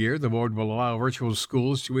school year, the board will allow virtual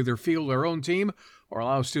schools to either field their own team or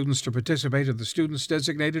allow students to participate at the student's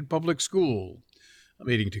designated public school. A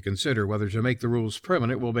meeting to consider whether to make the rules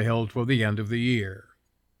permanent will be held toward the end of the year.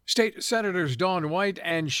 State Senators Dawn White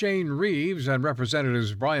and Shane Reeves and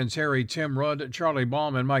Representatives Brian Terry, Tim Rudd, Charlie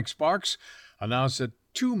Baum, and Mike Sparks announced that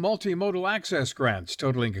 2 multimodal access grants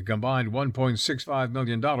totaling a combined $1.65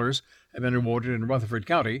 million have been awarded in Rutherford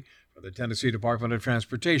County for the Tennessee Department of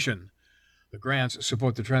Transportation. The grants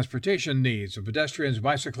support the transportation needs of pedestrians,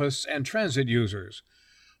 bicyclists, and transit users.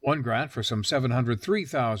 One grant for some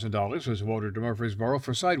 $703,000 was awarded to Murfreesboro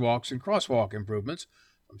for sidewalks and crosswalk improvements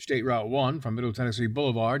from State Route 1 from Middle Tennessee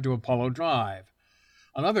Boulevard to Apollo Drive.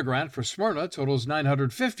 Another grant for Smyrna totals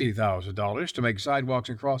 $950,000 to make sidewalks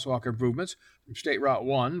and crosswalk improvements from State Route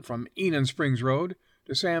 1 from Enon Springs Road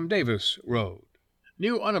to Sam Davis Road.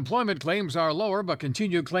 New unemployment claims are lower, but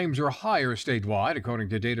continued claims are higher statewide, according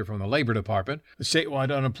to data from the Labor Department. The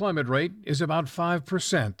statewide unemployment rate is about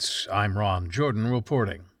 5%. I'm Ron Jordan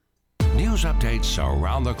reporting. News updates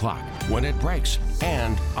around the clock, when it breaks,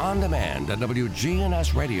 and on demand at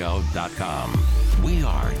WGNSradio.com. We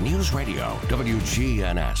are News Radio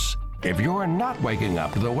WGNS. If you're not waking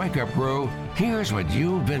up to the Wake Up Crew, here's what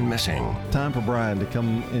you've been missing. Time for Brian to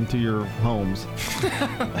come into your homes.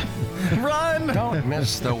 Run! Don't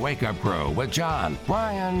miss the Wake Up Crew with John,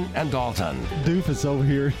 Brian, and Dalton. Doofus over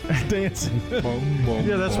here dancing.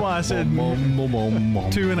 Yeah, that's why I said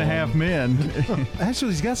 2.5 men.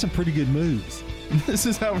 Actually, he's got some pretty good moves. This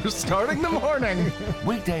is how we're starting the morning.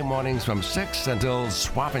 Weekday mornings from 6 until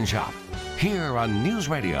Swap and Shop. Here on News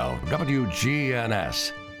Radio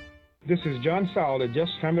WGNS. This is John Sowell at Just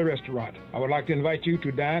Family Restaurant. I would like to invite you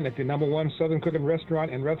to dine at the #1 Southern Cooking Restaurant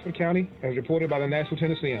in Rutherford County, as reported by the Nashville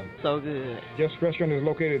Tennessean. So good. Just Restaurant is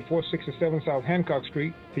located at 467 South Hancock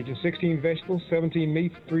Street, featuring 16 vegetables, 17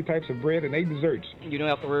 meats, 3 types of bread, and 8 desserts. You don't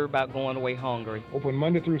have to worry about going away hungry. Open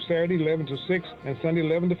Monday through Saturday, 11 to 6, and Sunday,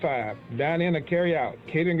 11 to 5. Dine in or carry out.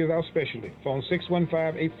 Catering is our specialty. Phone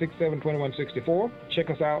 615-867-2164. Check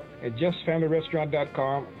us out at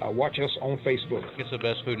justfamilyrestaurant.com or watch us on Facebook. It's the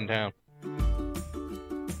best food in town.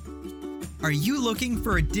 Are you looking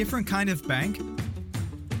for a different kind of bank?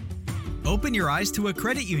 Open your eyes to a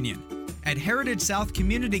credit union. At Heritage South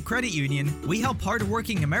Community Credit Union, we help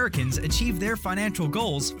hardworking Americans achieve their financial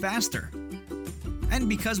goals faster. And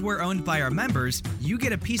because we're owned by our members, you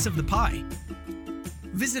get a piece of the pie.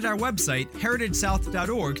 Visit our website,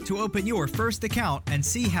 heritagesouth.org, to open your first account and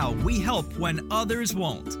see how we help when others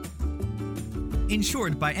won't.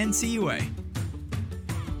 Insured by NCUA.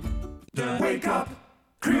 The Wake Up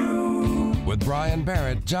Crew. with Brian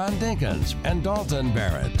Barrett, John Dinkins, and Dalton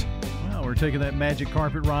Barrett. Well, we're taking that magic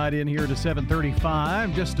carpet ride in here to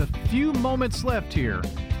 7:35. Just a few moments left here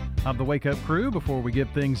of the Wake Up Crew before we give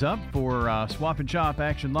things up for Swap and Shop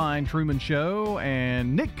Action Line Truman Show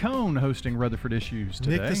and Nick Cohn hosting Rutherford Issues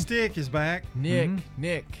today. Nick the Stick is back. Nick.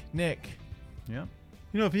 Yeah.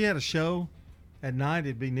 You know, if he had a show at night,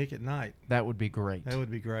 it'd be Nick at Night. That would be great. That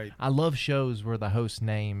would be great. I love shows where the host's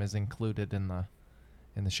name is included in the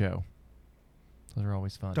show. Those are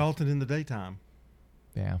always fun. Dalton in the daytime.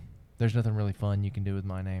 Yeah. There's nothing really fun you can do with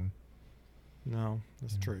my name. No,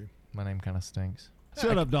 that's true. My name kind of stinks.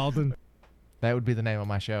 Shut up, Dalton. That would be the name of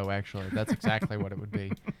my show, actually. That's exactly what it would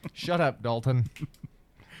be. Shut up, Dalton.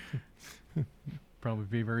 Probably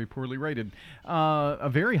be very poorly rated. A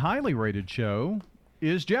very highly rated show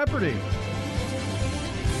is Jeopardy!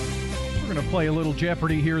 We're going to play a little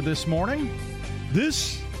Jeopardy here this morning.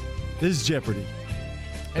 This is Jeopardy.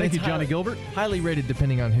 Thank you, Johnny Gilbert. Highly rated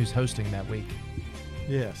depending on who's hosting that week.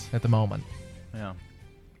 Yes. At the moment. Yeah.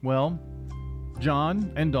 Well,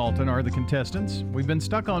 John and Dalton are the contestants. We've been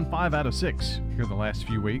stuck on 5 out of 6 here the last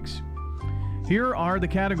few weeks. Here are the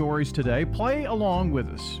categories today. Play along with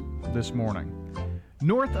us this morning.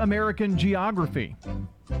 North American geography.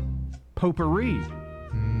 Potpourri.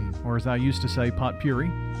 Or as I used to say, potpourri.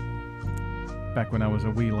 Back when I was a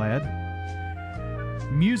wee lad.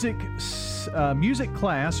 Music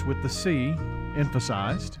class with the C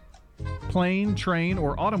emphasized. Plane, train,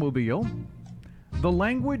 or automobile. The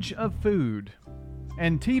language of food.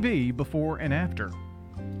 And TV before and after.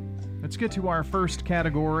 Let's get to our first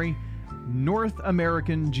category, North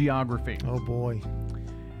American geography. Oh boy.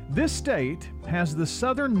 This state has the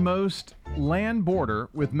southernmost land border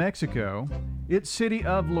with Mexico. Its city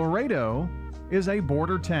of Laredo is a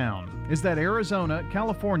border town. Is that Arizona,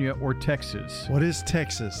 California, or Texas? What is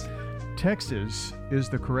Texas? Texas is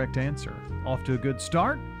the correct answer. Off to a good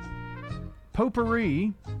start.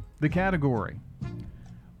 Potpourri, the category.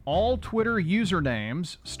 All Twitter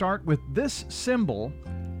usernames start with this symbol,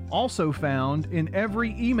 also found in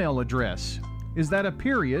every email address. Is that a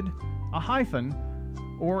period, a hyphen,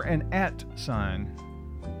 or an @ sign?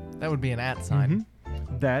 That would be an @ sign.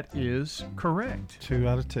 That is correct. 2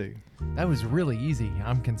 out of 2. That was really easy.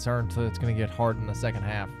 I'm concerned that it's going to get hard in the second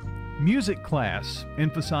half. Music class,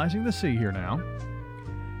 emphasizing the C here now.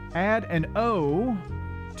 Add an O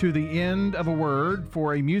to the end of a word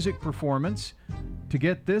for a music performance to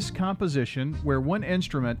get this composition where one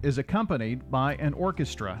instrument is accompanied by an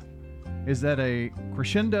orchestra. Is that a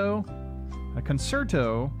crescendo, a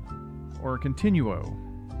concerto, or a continuo?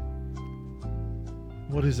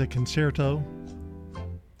 What is a concerto?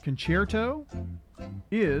 Concerto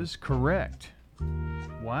is correct.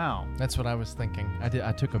 Wow. That's what I was thinking.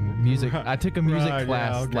 I took a music Right,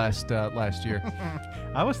 class yeah, okay. last year.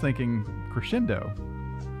 I was thinking crescendo.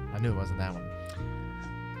 I knew it wasn't that one.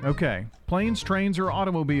 Okay. Planes, trains, or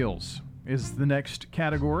automobiles is the next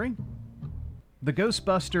category. The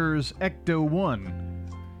Ghostbusters Ecto-1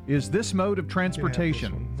 is this mode of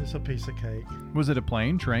transportation. It's a piece of cake. Was it a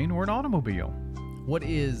plane, train, or an automobile? What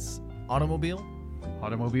is automobile?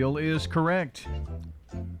 Automobile is correct.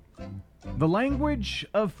 The language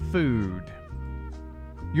of food.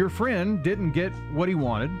 Your friend didn't get what he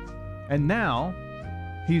wanted, and now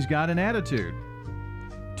he's got an attitude.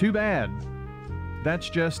 Too bad. That's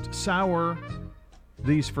just sour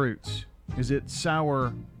these fruits. Is it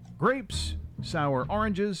sour grapes, sour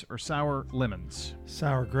oranges, or sour lemons?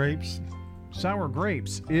 Sour grapes. Sour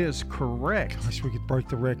grapes is correct. Gosh, we could break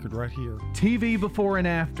the record right here. TV before and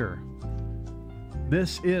after.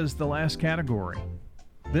 This is the last category.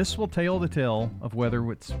 This will tell the tale of whether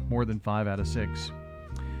it's more than 5 out of 6.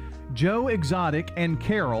 Joe Exotic and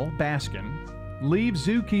Carol Baskin leave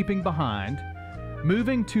zookeeping behind,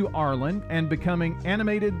 moving to Arlen and becoming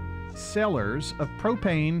animated sellers of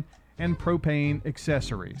propane and propane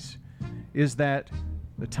accessories. Is that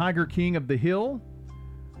the Tiger King of the Hill,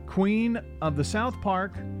 Queen of the South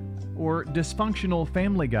Park, or Dysfunctional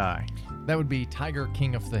Family Guy? That would be Tiger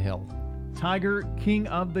King of the Hill. Tiger King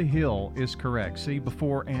of the Hill is correct. See,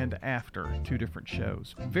 before and after, 2 different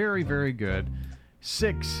shows. Very, very good.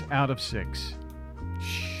 6 out of 6.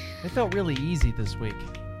 It felt really easy this week.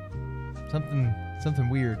 Something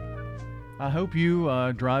weird. I hope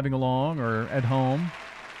you driving along or at home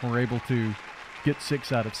were able to get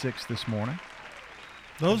 6 out of 6 this morning.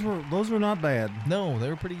 Those were not bad. No, they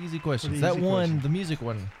were pretty easy questions. Pretty That easy one, questions. the music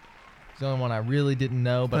one, is the only one I really didn't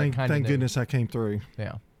know, but I kind of Thank knew. goodness I came through.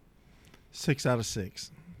 Yeah. 6 out of 6.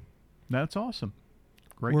 That's awesome.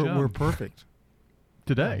 Great We're, job. we're perfect.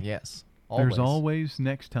 Today. Yes. There's always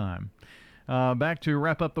next time. Back to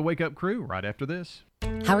wrap up the Wake Up Crew right after this.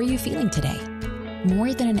 How are you feeling today?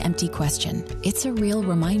 More than an empty question, it's a real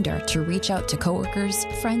reminder to reach out to coworkers,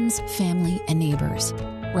 friends, family, and neighbors.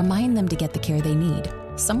 Remind them to get the care they need.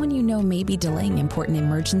 Someone you know may be delaying important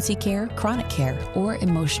emergency care, chronic care, or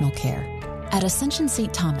emotional care. At Ascension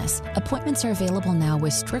St. Thomas, appointments are available now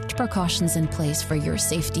with strict precautions in place for your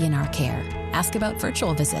safety and our care. Ask about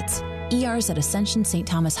virtual visits. ERs at Ascension St.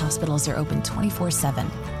 Thomas hospitals are open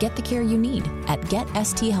 24/7. Get the care you need at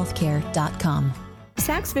getsthealthcare.com.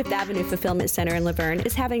 Saks Fifth Avenue Fulfillment Center in Laverne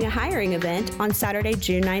is having a hiring event on Saturday,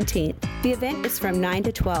 June 19th. The event is from 9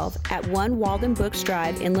 to 12 at 1 Walden Books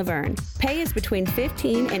Drive in Laverne. Pay is between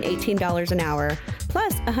 $15 and $18 an hour,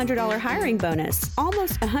 plus a $100 hiring bonus.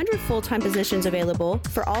 Almost 100 full-time positions available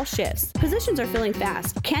for all shifts. Positions are filling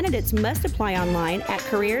fast. Candidates must apply online at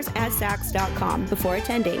careers@saks.com before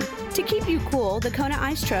attending. To keep you cool, the Kona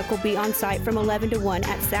Ice Truck will be on site from 11 to 1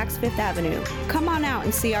 at Saks Fifth Avenue. Come on out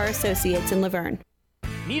and see our associates in Laverne.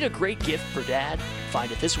 Need a great gift for Dad?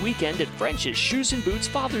 Find it this weekend at French's Shoes and Boots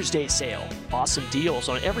Father's Day sale. Awesome deals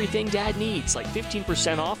on everything Dad needs, like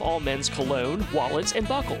 15% off all men's cologne, wallets, and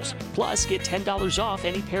buckles. Plus, get $10 off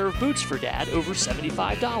any pair of boots for Dad over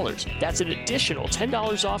 $75. That's an additional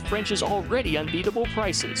 $10 off French's already unbeatable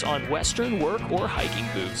prices on Western, work, or hiking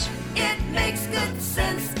boots. It makes good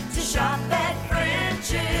sense to shop at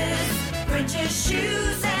French's. French's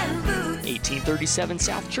Shoes and Boots. 1837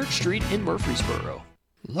 South Church Street in Murfreesboro.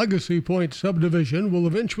 Legacy Point subdivision will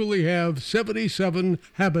eventually have 77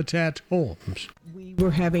 Habitat homes. We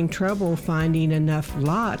were having trouble finding enough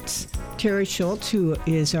lots. Terry Schultz, who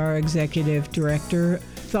is our executive director,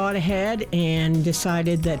 thought ahead and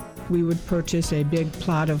decided that we would purchase a big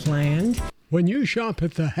plot of land. When you shop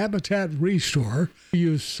at the Habitat Restore,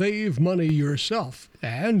 you save money yourself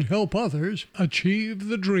and help others achieve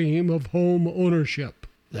the dream of home ownership.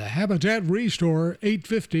 The Habitat Restore,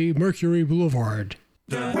 850 Mercury Boulevard.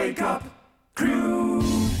 The Wake Up Crew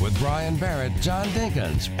with Brian Barrett, John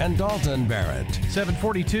Dinkins, and Dalton Barrett.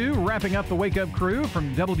 7:42, wrapping up the Wake Up Crew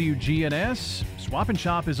from WGNS. Swap and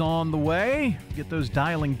Shop is on the way. Get those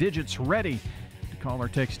dialing digits ready to call or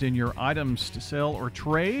text in your items to sell or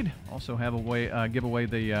trade. Also have give away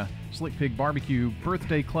the Slick Pig Barbecue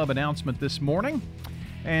Birthday Club announcement this morning.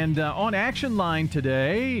 And on Action Line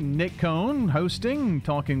today, Nick Cohn hosting,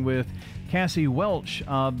 talking with Cassie Welch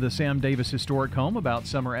of the Sam Davis Historic Home about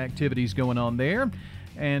summer activities going on there.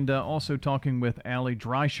 And also talking with Allie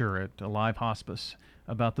Dreischer at Alive Hospice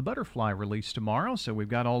about the Butterfly release tomorrow. So we've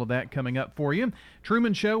got all of that coming up for you.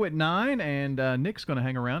 Truman Show at 9, and Nick's going to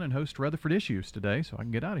hang around and host Rutherford Issues today, so I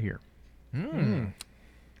can get out of here.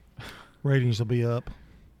 Ratings will be up.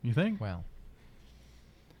 You think? Well,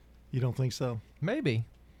 you don't think so? Maybe.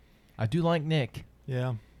 I do like Nick.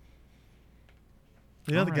 Yeah.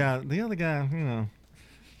 The other guy, you know.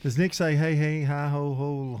 Does Nick say, hey, hi, ho,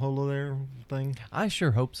 ho there thing? I sure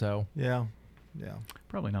hope so. Yeah.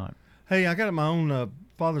 Probably not. Hey, I got my own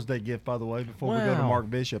Father's Day gift, by the way, before we go to Wow. Mark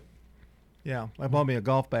Bishop. Yeah, they bought me a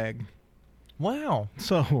golf bag. Wow.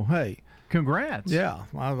 So, hey. Congrats. Yeah,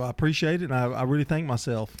 I appreciate it, and I really thank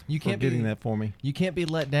myself You for can't getting be- that for me. You can't be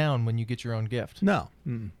let down when you get your own gift. No.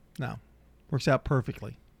 No. Works out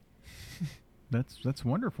perfectly. That's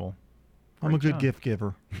wonderful. I'm a Great good job. gift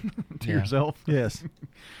giver. To Yeah. yourself? Yes.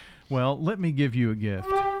 Well, let me give you a gift.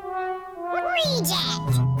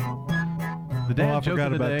 The dad I joke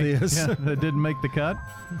forgot of the about day, this. yeah, that didn't make the cut.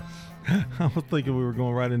 I was thinking we were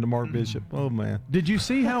going right into Mark Bishop. Oh, man. Did you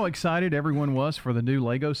see how excited everyone was for the new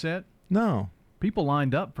Lego set? No. People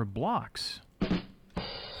lined up for blocks.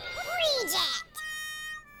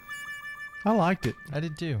 I liked it. I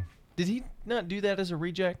did too. Did he not do that as a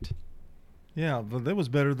reject? Yeah, but that was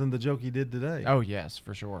better than the joke he did today. Oh, yes,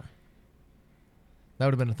 for sure. That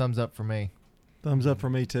would have been a thumbs up for me. Thumbs up for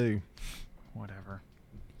me, too. Whatever.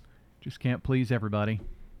 Just can't please everybody.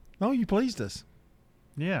 Oh, you pleased us.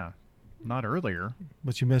 Yeah, not earlier.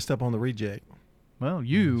 But you messed up on the reject. Well,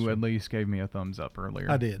 you at least gave me a thumbs up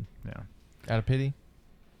earlier. I did. Yeah. Out of pity?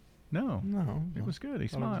 No. No. It was good. He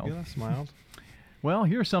Thought it was smiled. good. I smiled. Well,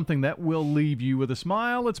 here's something that will leave you with a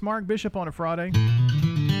smile. It's Mark Bishop on a Friday.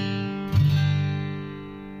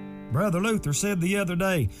 Brother Luther said the other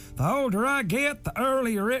day, the older I get, the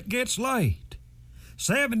earlier it gets late.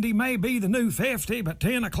 70 may be the new 50, but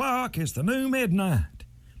 10 o'clock is the new midnight.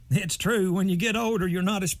 It's true, when you get older, you're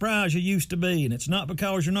not as spry as you used to be, and it's not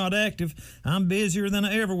because you're not active. I'm busier than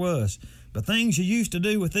I ever was. But things you used to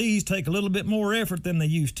do with these take a little bit more effort than they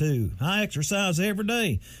used to. I exercise every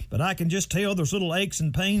day, but I can just tell there's little aches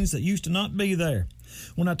and pains that used to not be there.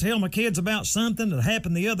 When I tell my kids about something that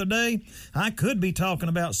happened the other day, I could be talking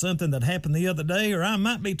about something that happened the other day, or I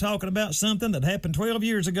might be talking about something that happened 12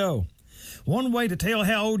 years ago. One way to tell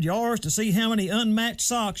how old you are is to see how many unmatched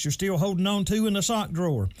socks you're still holding on to in the sock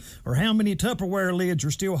drawer, or how many Tupperware lids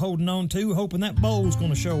you're still holding on to, hoping that bowl's going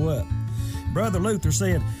to show up. Brother Luther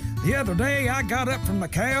said, "The other day I got up from the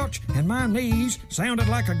couch and my knees sounded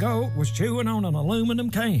like a goat was chewing on an aluminum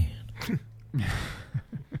can."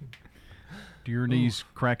 Do your knees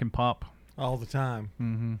crack and pop? All the time.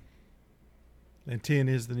 Mm-hmm. And 10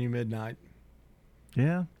 is the new midnight.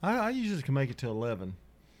 Yeah. I usually can make it to 11.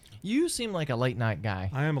 You seem like a late night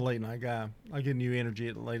guy. I am a late night guy. I get new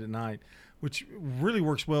energy late at night, which really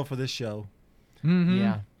works well for this show. Mm-hmm.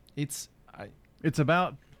 Yeah. It's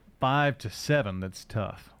about 5 to 7 that's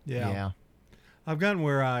tough. Yeah. I've gotten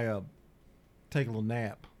where I take a little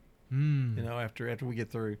nap, after we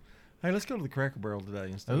get through. Hey, let's go to the Cracker Barrel today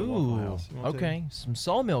instead of Waffle House. You want okay. Some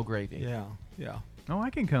sawmill gravy. Yeah. Oh, I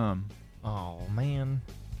can come. Oh, man.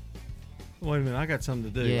 Wait a minute. I got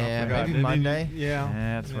something to do. Yeah, I forgot. maybe Monday.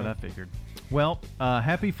 That's what I figured. Well,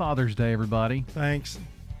 happy Father's Day, everybody. Thanks.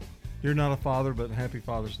 You're not a father, but happy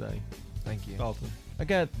Father's Day. Thank you. Dalton. I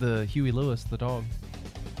got the Huey Lewis, the dog.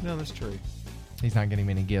 No, that's true. He's not getting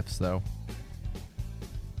many gifts, though.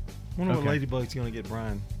 I wonder what Ladybug's going to get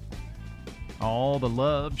Brian. All the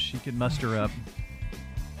love she can muster up.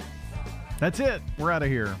 That's it. We're out of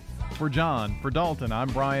here. For John, for Dalton, I'm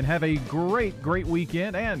Brian. Have a great, great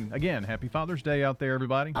weekend. And, again, happy Father's Day out there,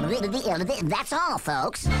 everybody. That's all,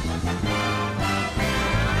 folks.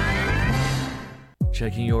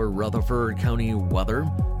 Checking your Rutherford County weather.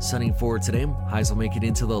 Sunny for today. Highs will make it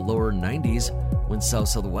into the lower 90s. Winds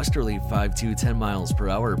south-southwesterly 5 to 10 miles per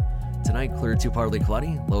hour. Tonight, clear to partly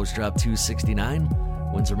cloudy. Lows drop to 69.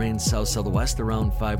 Winds remain south-southwest around 5